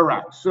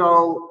 Correct.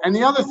 So, and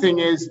the other thing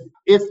is,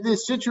 if the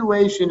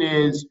situation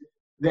is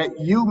that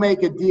you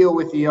make a deal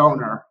with the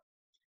owner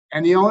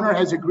and the owner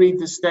has agreed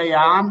to stay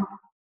on,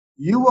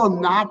 you will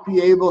not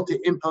be able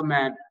to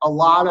implement a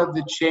lot of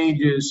the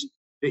changes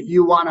that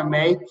you want to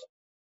make,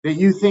 that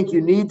you think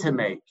you need to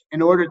make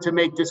in order to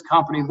make this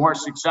company more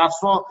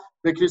successful,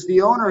 because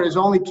the owner is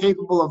only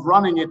capable of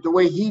running it the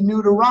way he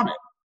knew to run it.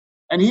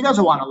 And he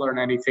doesn't want to learn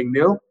anything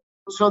new.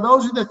 So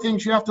those are the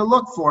things you have to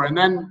look for. And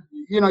then,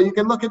 you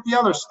can look at the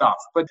other stuff.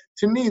 But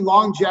to me,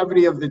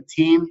 longevity of the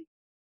team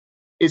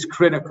is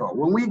critical.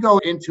 When we go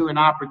into an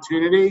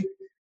opportunity,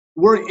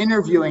 we're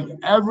interviewing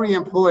every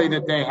employee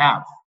that they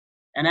have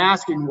and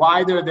asking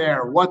why they're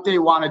there, what they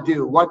want to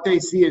do, what they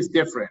see as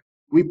different.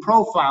 We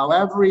profile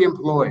every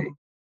employee.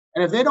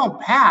 And if they don't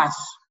pass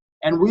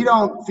and we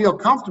don't feel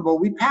comfortable,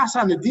 we pass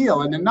on the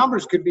deal. And the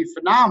numbers could be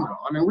phenomenal.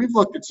 I mean, we've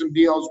looked at some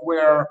deals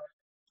where,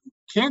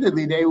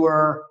 candidly, they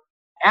were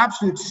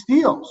absolute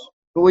steals.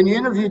 But when you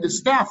interview the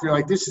staff, you're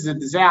like, this is a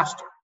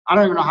disaster. I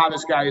don't even know how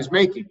this guy is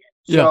making it.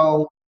 Yeah.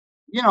 So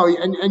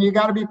and you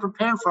got to be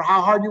prepared for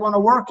how hard you want to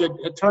work at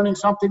turning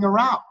something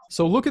around.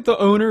 So look at the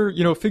owner,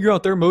 figure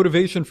out their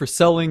motivation for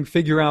selling,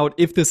 figure out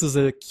if this is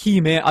a key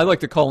man. I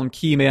like to call them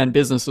key man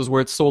businesses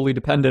where it's solely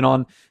dependent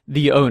on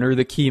the owner,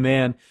 the key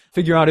man.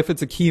 Figure out if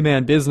it's a key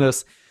man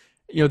business.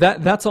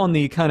 That's on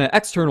the kind of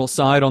external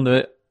side, on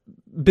the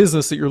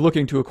business that you're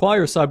looking to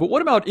acquire side. But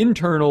what about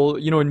internal,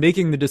 in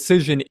making the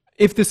decision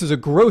if this is a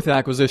growth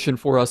acquisition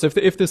for us,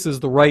 if this is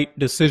the right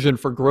decision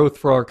for growth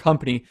for our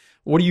company?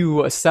 What do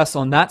you assess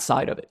on that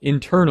side of it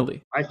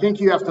internally? I think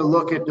you have to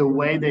look at the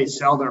way they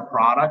sell their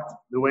product,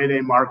 the way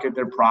they market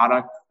their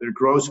product, their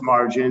gross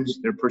margins,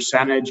 their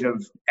percentage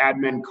of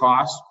admin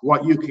costs,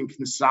 what you can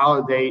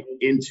consolidate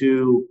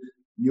into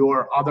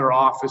your other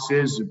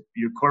offices,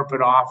 your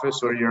corporate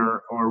office,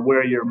 or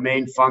where your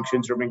main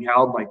functions are being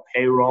held, like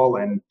payroll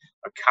and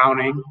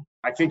accounting.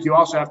 I think you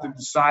also have to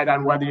decide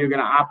on whether you're going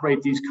to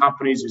operate these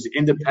companies as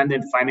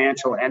independent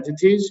financial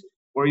entities,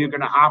 or you're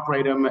going to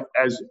operate them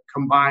as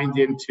combined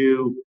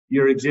into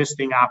your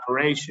existing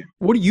operation.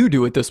 What do you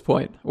do at this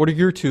point? What are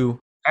your two?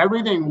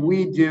 Everything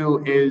we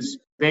do is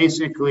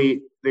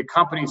basically the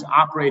companies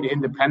operate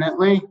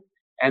independently,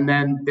 and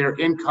then their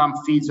income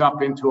feeds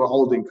up into a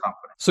holding company.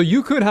 So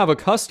you could have a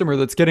customer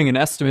that's getting an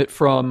estimate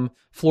from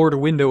Florida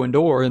Window and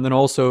Door and then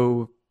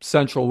also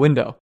Central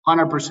Window.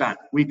 100%.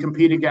 We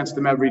compete against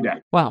them every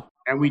day. Wow.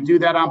 And we do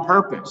that on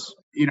purpose.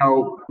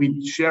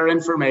 We share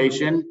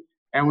information,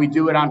 and we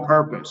do it on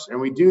purpose. And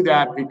we do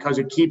that because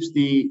it keeps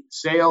the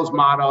sales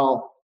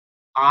model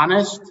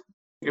honest.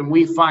 And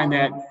we find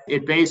that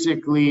it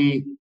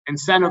basically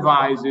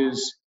incentivizes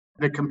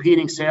the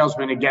competing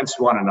salesmen against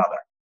one another.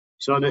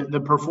 So the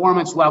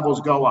performance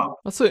levels go up.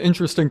 That's an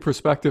interesting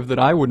perspective that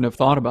I wouldn't have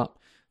thought about.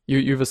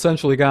 You've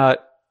essentially got,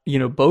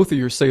 both of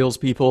your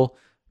salespeople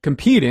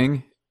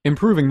competing,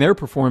 improving their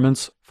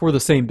performance for the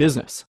same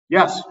business.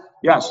 Yes.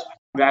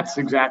 That's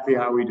exactly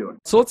how we do it.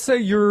 So let's say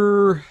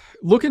you're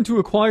looking to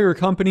acquire a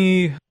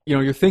company,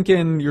 you're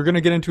thinking you're going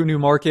to get into a new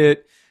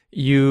market.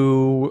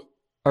 You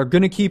are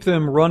going to keep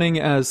them running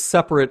as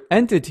separate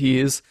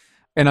entities.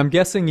 And I'm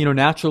guessing,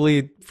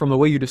 naturally, from the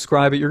way you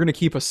describe it, you're going to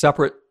keep a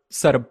separate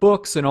set of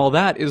books and all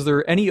that. Is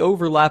there any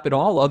overlap at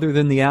all other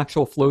than the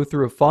actual flow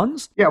through of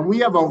funds? Yeah, we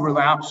have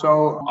overlap.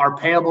 So our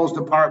payables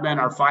department,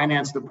 our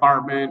finance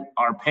department,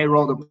 our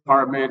payroll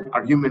department,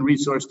 our human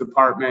resource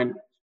department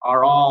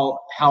are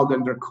all held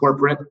under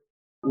corporate.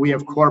 We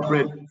have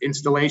corporate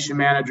installation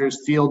managers,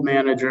 field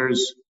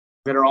managers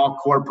that are all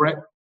corporate,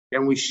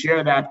 and we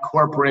share that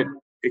corporate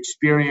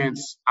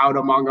experience out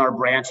among our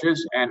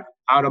branches and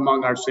out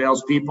among our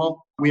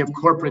salespeople. We have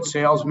corporate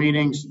sales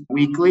meetings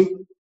weekly,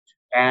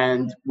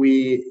 and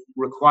we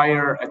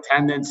require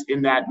attendance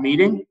in that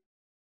meeting.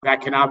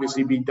 That can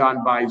obviously be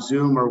done by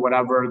Zoom or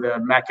whatever the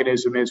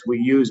mechanism is we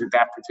use at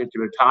that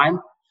particular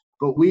time.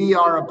 But we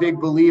are a big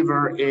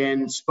believer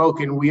in spoke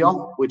and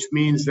wheel, which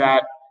means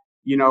that,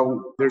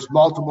 there's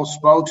multiple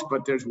spokes,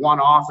 but there's one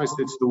office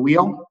that's the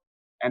wheel,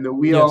 and the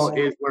wheel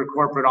is where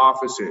corporate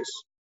office is.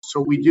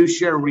 So we do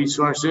share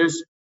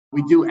resources.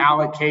 We do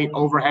allocate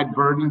overhead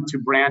burden to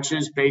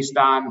branches based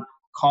on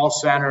call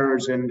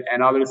centers and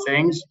other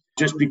things,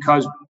 just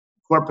because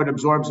corporate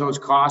absorbs those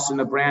costs and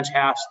the branch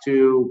has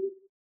to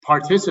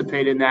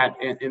participate in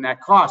that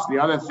cost. The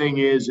other thing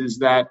is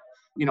that,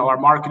 our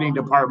marketing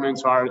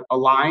departments are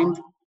aligned.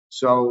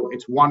 So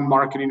it's one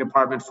marketing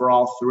department for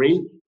all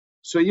three.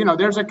 So,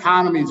 there's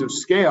economies of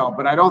scale,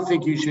 but I don't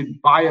think you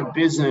should buy a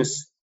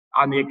business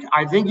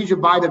I think you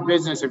should buy the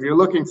business if you're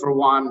looking for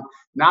one,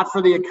 not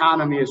for the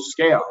economy of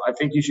scale. I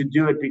think you should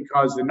do it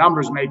because the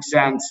numbers make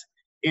sense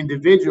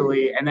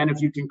individually. And then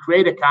if you can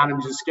create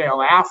economies of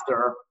scale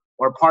after,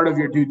 or part of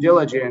your due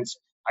diligence,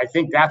 I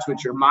think that's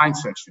what your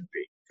mindset should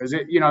be. Because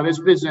this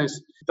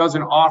business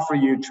doesn't offer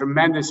you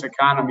tremendous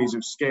economies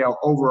of scale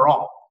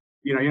overall.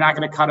 You're not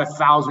going to cut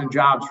 1,000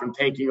 jobs from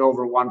taking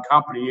over one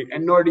company,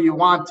 and nor do you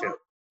want to.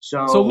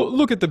 So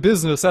look at the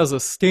business as a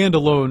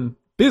standalone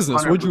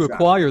business. 100%. Would you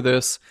acquire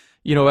this,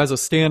 as a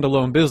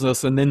standalone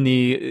business, and then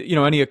the,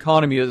 any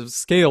economy of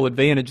scale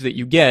advantage that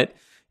you get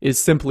is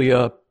simply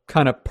a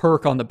kind of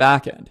perk on the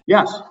back end?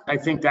 Yes, I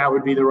think that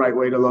would be the right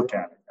way to look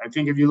at it. I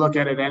think if you look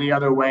at it any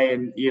other way,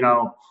 and,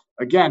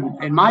 again,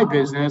 in my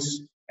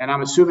business, and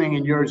I'm assuming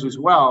in yours as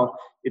well,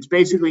 it's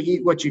basically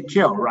eat what you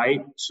kill,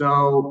 right?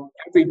 So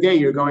every day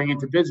you're going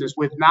into business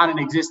with not an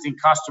existing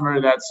customer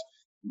that's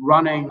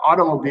running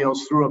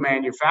automobiles through a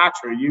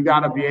manufacturer. You got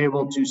to be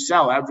able to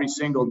sell every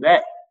single day.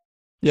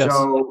 Yes.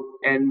 So,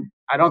 and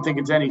I don't think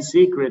it's any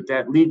secret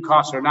that lead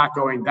costs are not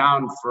going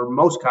down for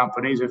most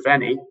companies, if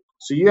any.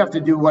 So you have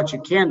to do what you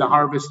can to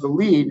harvest the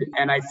lead.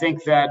 And I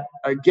think that,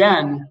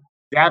 again,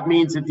 that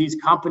means that these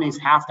companies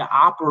have to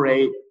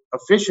operate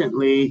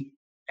efficiently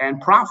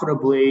and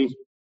profitably.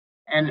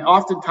 And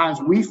oftentimes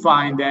we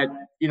find that,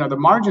 the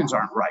margins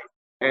aren't right,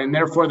 and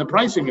therefore the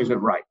pricing isn't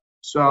right.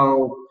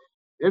 So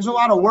there's a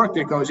lot of work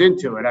that goes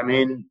into it. I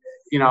mean,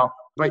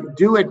 but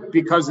do it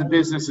because the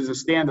business is a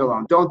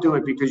standalone. Don't do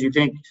it because you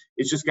think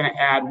it's just going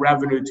to add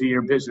revenue to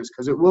your business,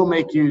 because it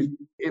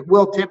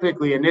will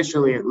typically,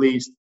 initially at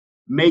least,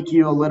 make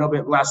you a little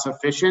bit less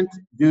efficient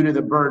due to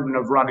the burden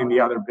of running the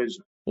other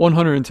business.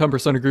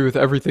 110% agree with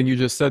everything you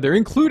just said there,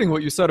 including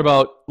what you said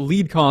about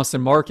lead costs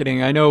and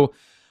marketing. I know,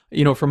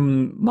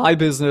 from my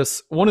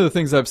business, one of the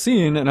things I've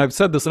seen, and I've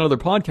said this in other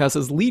podcasts,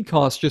 is lead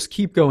costs just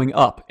keep going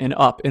up and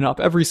up and up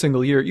every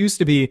single year. It used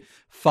to be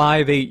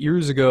 5-8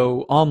 years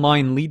ago,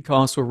 online lead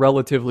costs were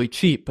relatively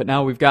cheap, but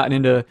now we've gotten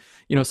into,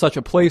 such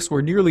a place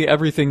where nearly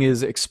everything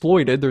is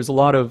exploited. There's a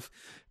lot of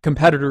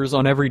competitors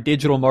on every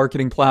digital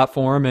marketing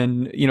platform,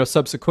 and,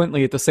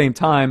 subsequently at the same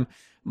time,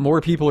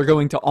 more people are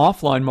going to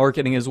offline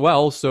marketing as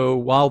well. So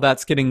while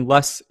that's getting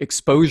less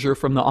exposure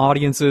from the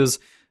audiences,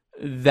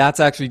 that's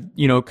actually,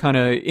 kind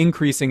of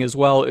increasing as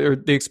well, or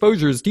the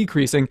exposure is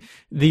decreasing.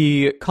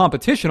 The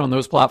competition on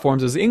those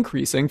platforms is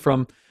increasing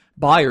from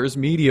buyers,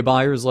 media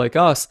buyers like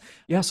us.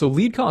 Yeah, so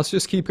lead costs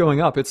just keep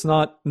going up. It's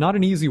not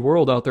an easy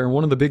world out there. And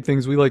one of the big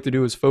things we like to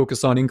do is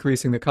focus on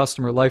increasing the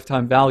customer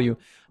lifetime value.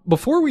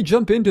 Before we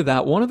jump into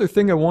that, one other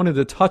thing I wanted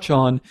to touch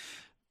on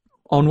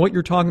what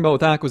you're talking about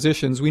with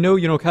acquisitions. We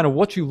know, kind of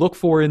what you look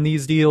for in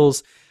these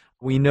deals.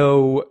 We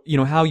know,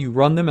 how you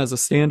run them as a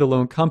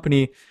standalone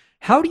company.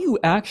 How do you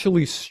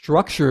actually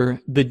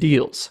structure the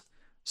deals?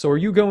 So are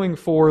you going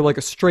for like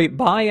a straight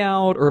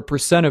buyout or a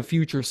percent of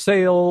future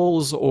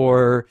sales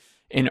or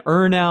an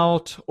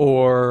earnout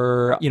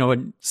or, a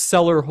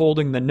seller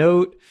holding the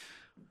note?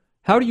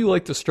 How do you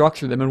like to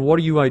structure them, and what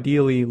are you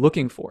ideally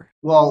looking for?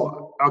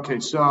 Well, okay,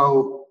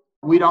 so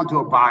we don't do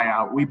a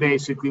buyout. We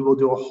basically will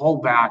do a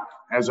holdback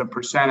as a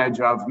percentage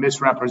of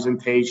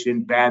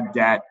misrepresentation, bad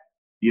debt,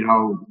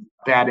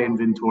 bad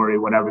inventory,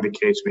 whatever the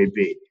case may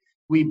be.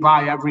 We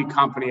buy every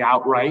company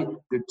outright.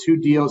 The 2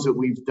 deals that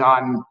we've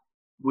done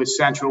with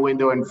Central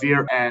Window and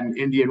Veer and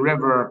Indian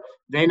River,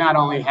 they not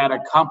only had a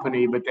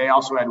company, but they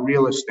also had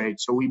real estate.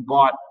 So we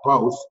bought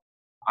both.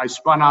 I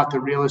spun out the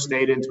real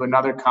estate into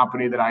another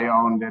company that I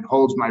own that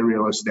holds my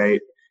real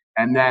estate.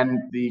 And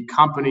then the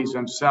companies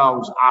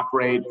themselves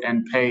operate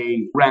and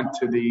pay rent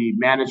to the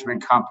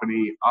management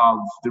company of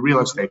the real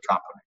estate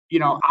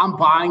company. I'm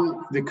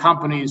buying the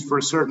companies for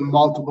a certain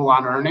multiple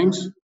on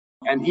earnings,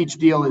 and each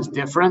deal is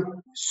different.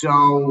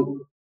 So,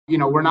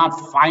 we're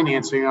not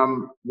financing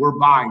them, we're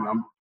buying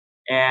them.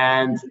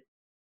 And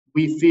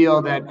we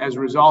feel that as a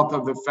result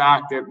of the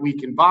fact that we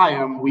can buy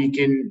them, we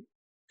can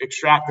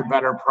extract a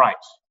better price.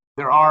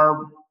 There are,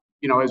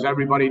 as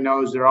everybody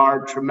knows, there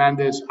are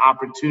tremendous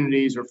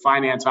opportunities or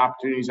finance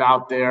opportunities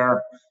out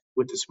there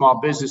with the Small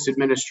Business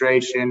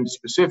Administration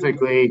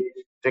specifically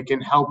that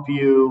can help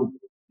you,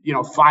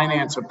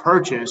 finance a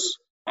purchase.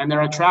 And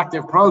they're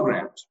attractive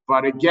programs.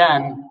 But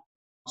again,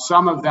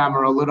 some of them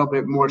are a little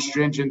bit more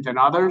stringent than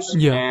others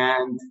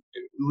and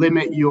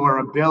limit your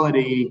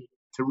ability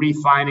to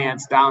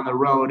refinance down the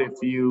road if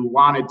you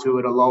wanted to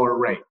at a lower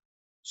rate.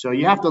 So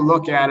you have to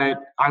look at it.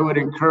 I would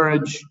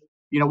encourage,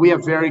 we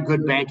have very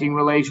good banking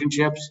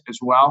relationships as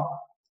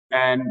well.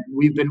 And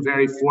we've been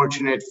very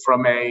fortunate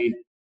from a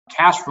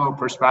cash flow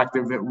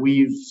perspective that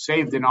we've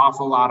saved an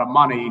awful lot of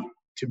money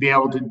to be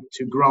able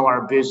to grow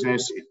our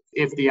business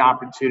if the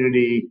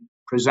opportunity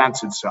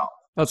presents itself.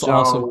 That's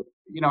awesome.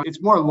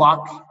 It's more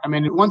luck. I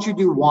mean, once you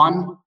do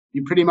one,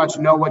 you pretty much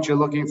know what you're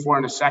looking for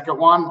in the second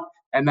one.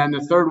 And then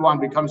the third one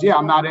becomes,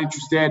 I'm not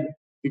interested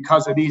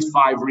because of these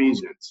 5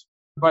 reasons.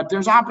 But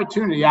there's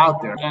opportunity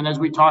out there. And as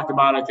we talked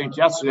about, I think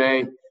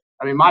yesterday,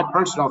 my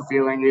personal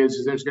feeling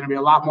is there's going to be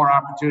a lot more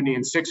opportunity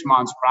in 6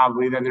 months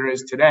probably than there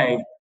is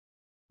today,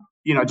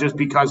 just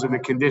because of the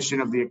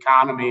condition of the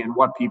economy and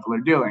what people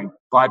are doing.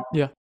 But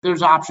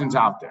there's options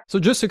out there. So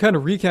just to kind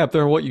of recap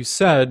there on what you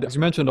said, as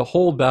you mentioned a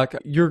holdback,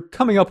 you're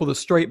coming up with a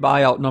straight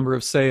buyout number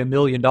of, say, $1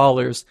 million,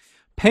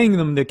 paying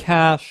them the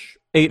cash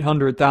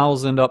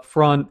 $800,000 up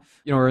front,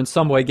 or in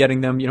some way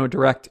getting them,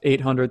 direct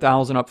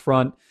 $800,000 up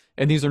front.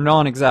 And these are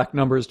non-exact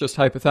numbers, just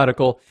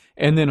hypothetical,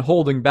 and then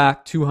holding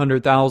back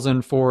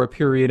 $200,000 for a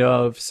period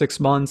of 6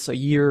 months, a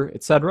year,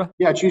 etc.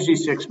 Yeah, it's usually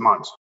 6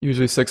 months.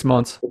 Usually 6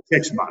 months.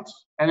 6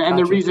 months. And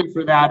the reason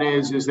for that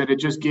is that it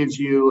just gives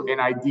you an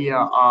idea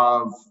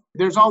of,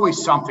 there's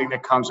always something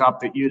that comes up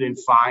that you didn't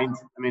find.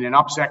 An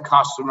upset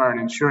customer, an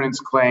insurance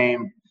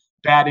claim,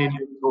 bad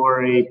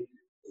inventory.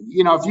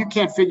 If you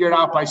can't figure it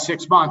out by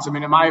 6 months,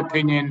 in my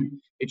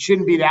opinion, it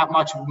shouldn't be that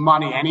much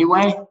money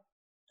anyway.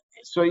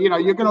 So,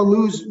 you're going to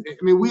lose.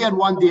 We had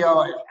one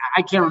deal,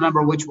 I can't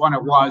remember which one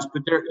it was,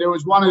 but there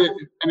was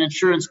an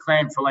insurance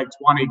claim for like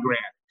 20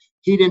 grand.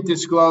 He didn't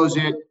disclose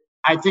it.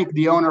 I think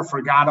the owner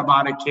forgot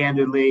about it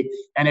candidly,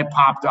 and it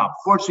popped up.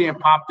 Fortunately, it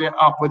popped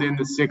up within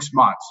the 6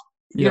 months.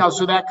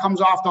 So that comes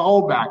off the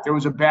holdback. There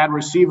was a bad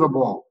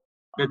receivable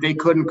that they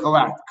couldn't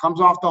collect. Comes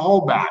off the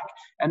holdback.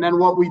 And then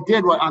what we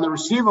did on the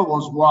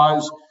receivables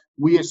was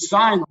we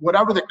assigned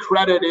whatever the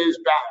credit is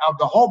of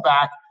the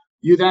holdback,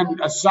 you then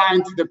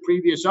assign to the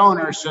previous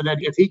owner so that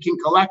if he can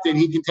collect it,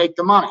 he can take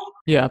the money.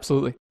 Yeah,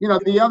 absolutely.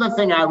 The other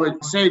thing I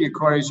would say to you,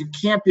 Corey, is you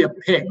can't be a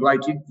pig. Like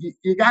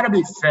you got to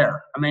be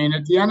fair. At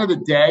the end of the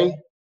day,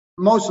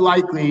 most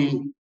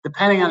likely,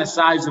 depending on the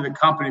size of the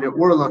company that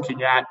we're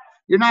looking at,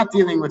 you're not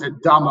dealing with a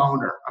dumb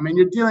owner.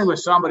 You're dealing with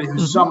somebody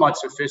who's somewhat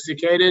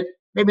sophisticated.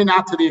 Maybe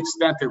not to the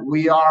extent that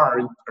we are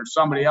or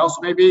somebody else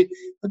may be,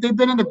 but they've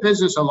been in the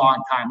business a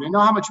long time. They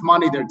know how much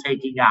money they're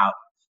taking out,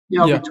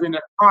 between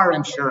their car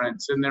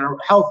insurance and their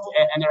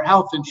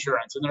health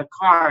insurance and their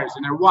cars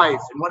and their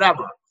wife and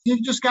whatever. You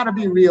just got to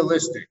be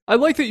realistic. I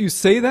like that you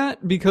say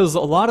that, because a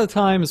lot of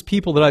times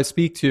people that I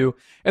speak to,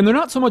 and they're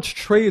not so much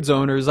trades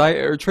owners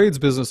or trades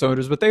business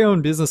owners, but they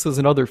own businesses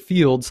in other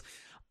fields.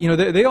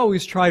 They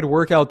always try to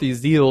work out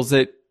these deals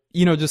that,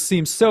 just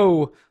seem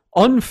so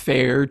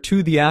unfair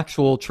to the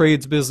actual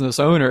trades business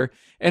owner.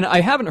 And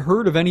I haven't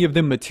heard of any of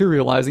them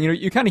materializing.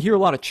 You kind of hear a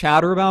lot of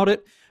chatter about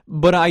it,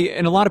 but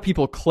and a lot of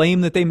people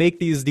claim that they make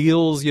these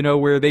deals,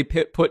 where they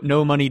put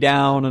no money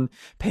down and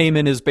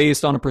payment is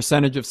based on a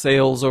percentage of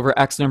sales over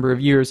X number of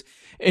years.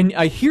 And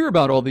I hear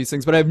about all these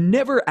things, but I've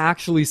never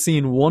actually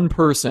seen one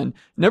person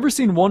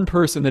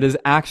that has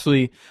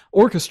actually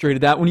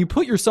orchestrated that. When you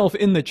put yourself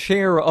in the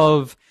chair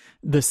of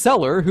the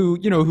seller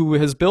who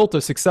has built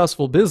a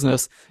successful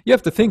business, you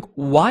have to think,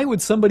 why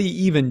would somebody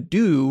even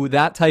do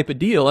that type of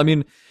deal? I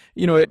mean,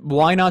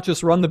 why not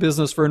just run the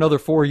business for another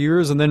 4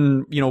 years and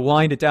then,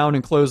 wind it down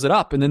and close it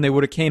up? And then they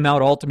would have came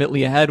out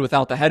ultimately ahead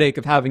without the headache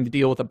of having to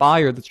deal with a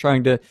buyer that's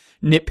trying to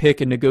nitpick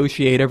and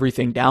negotiate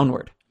everything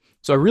downward.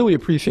 So I really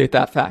appreciate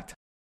that fact.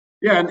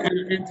 Yeah,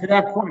 and to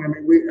that point,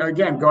 I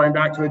mean, going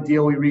back to a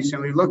deal we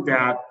recently looked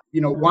at,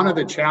 one of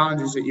the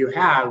challenges that you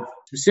have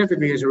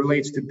specifically as it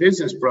relates to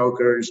business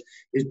brokers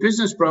is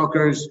business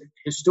brokers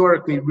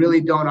historically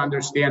really don't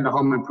understand the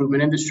home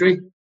improvement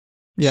industry.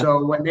 Yeah.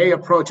 So when they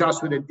approach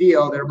us with a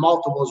deal, their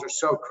multiples are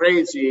so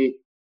crazy,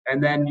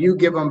 and then you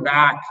give them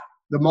back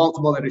the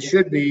multiple that it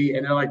should be,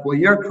 and they're like, well,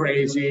 you're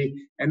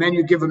crazy. And then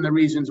you give them the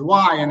reasons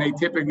why, and they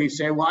typically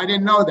say, well, I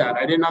didn't know that.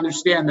 I didn't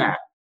understand that.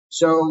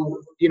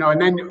 So,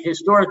 and then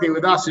historically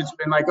with us, it's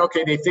been like,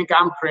 okay, they think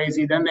I'm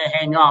crazy, then they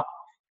hang up.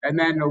 And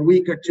then a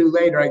week or two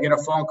later, I get a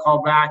phone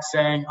call back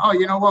saying, oh,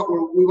 you know what,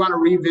 we want to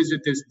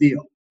revisit this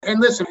deal. And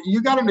listen,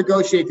 you got to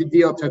negotiate the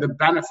deal to the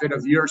benefit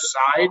of your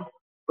side.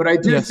 But I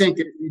do think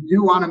that if you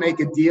do want to make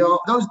a deal,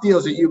 those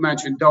deals that you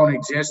mentioned don't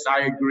exist.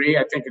 I agree.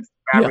 I think it's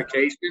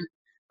fabrication. Yeah.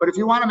 But if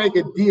you want to make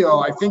a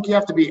deal, I think you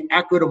have to be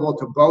equitable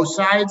to both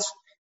sides,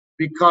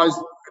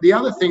 because the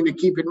other thing to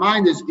keep in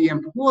mind is the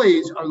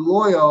employees are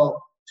loyal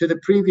to the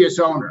previous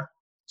owner.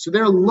 So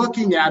they're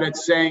looking at it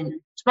saying,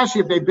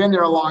 especially if they've been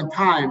there a long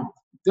time,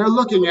 they're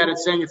looking at it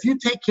saying, if you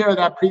take care of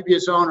that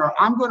previous owner,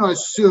 I'm going to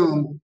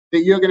assume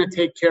that you're going to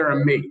take care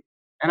of me.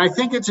 And I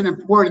think it's an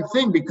important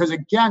thing because,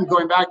 again,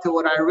 going back to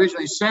what I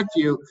originally said to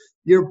you,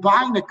 you're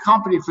buying the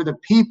company for the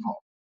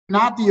people,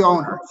 not the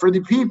owner, for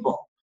the people.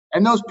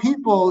 And those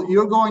people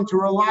you're going to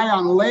rely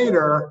on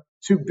later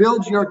to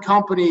build your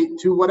company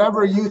to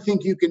whatever you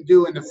think you can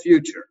do in the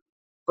future.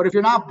 But if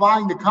you're not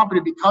buying the company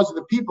because of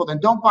the people,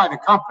 then don't buy the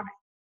company,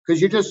 because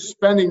you're just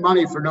spending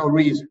money for no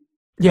reason.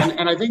 Yeah.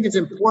 And I think it's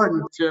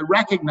important to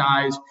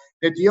recognize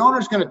that the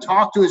owner's going to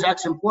talk to his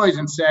ex-employees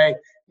and say,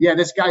 yeah,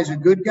 this guy's a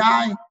good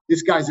guy,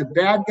 this guy's a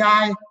bad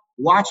guy,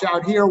 watch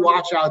out here,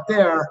 watch out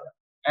there.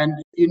 And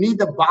you need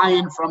the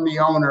buy-in from the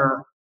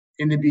owner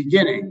in the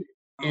beginning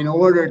in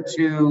order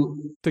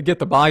to get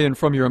the buy-in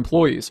from your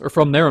employees or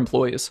from their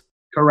employees.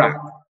 Correct.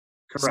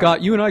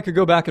 Scott, you and I could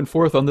go back and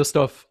forth on this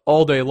stuff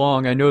all day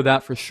long. I know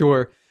that for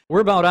sure. We're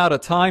about out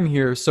of time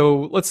here.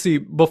 So let's see.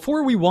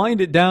 Before we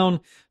wind it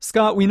down,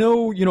 Scott, we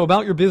know,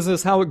 about your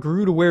business, how it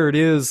grew to where it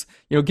is.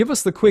 Give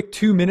us the quick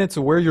 2 minutes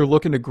of where you're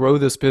looking to grow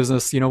this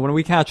business. When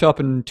we catch up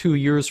in 2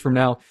 years from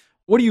now,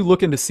 what are you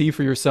looking to see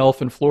for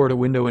yourself in Florida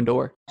Window and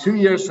Door? 2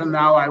 years from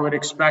now, I would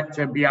expect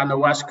to be on the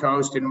West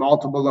Coast in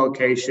multiple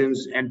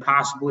locations and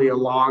possibly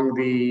along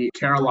the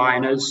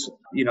Carolinas,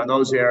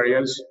 those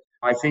areas.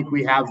 I think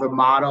we have the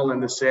model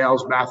and the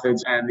sales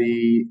methods and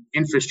the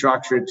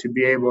infrastructure to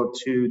be able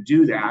to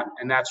do that.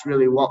 And that's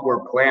really what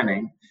we're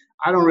planning.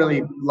 I don't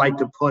really like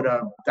to put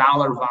a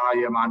dollar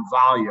volume on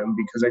volume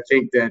because I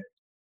think that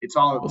it's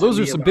all. Well, those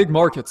are some big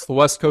markets, the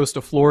West Coast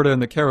of Florida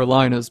and the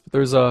Carolinas, but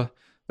there's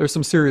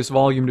some serious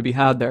volume to be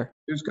had there.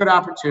 There's good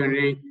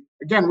opportunity.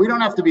 Again, we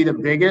don't have to be the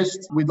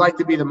biggest. We'd like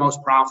to be the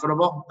most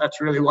profitable.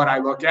 That's really what I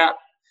look at.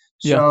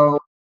 So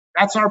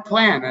that's our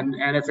plan.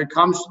 And if it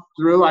comes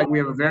through, we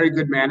have a very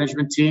good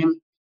management team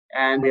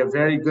and we have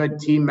very good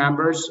team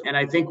members. And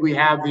I think we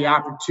have the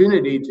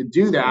opportunity to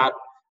do that.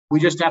 We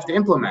just have to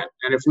implement.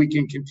 And if we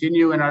can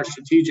continue in our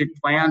strategic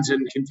plans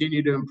and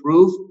continue to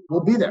improve,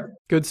 we'll be there.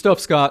 Good stuff,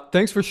 Scott.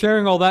 Thanks for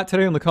sharing all that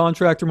today on the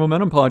Contractor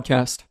Momentum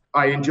Podcast.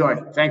 I enjoy.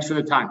 Thanks for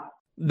the time.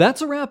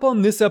 That's a wrap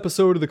on this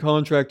episode of the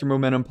Contractor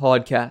Momentum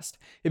Podcast.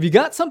 If you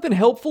got something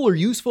helpful or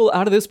useful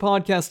out of this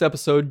podcast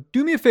episode,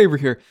 do me a favor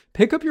here.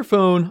 Pick up your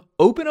phone,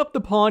 open up the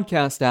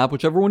podcast app,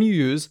 whichever one you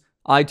use,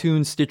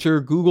 iTunes,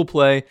 Stitcher, Google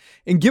Play,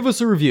 and give us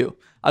a review.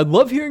 I'd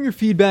love hearing your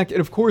feedback,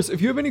 and of course,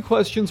 if you have any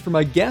questions for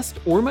my guest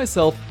or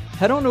myself,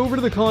 head on over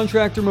to the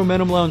Contractor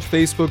Momentum Lounge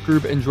Facebook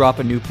group and drop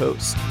a new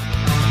post.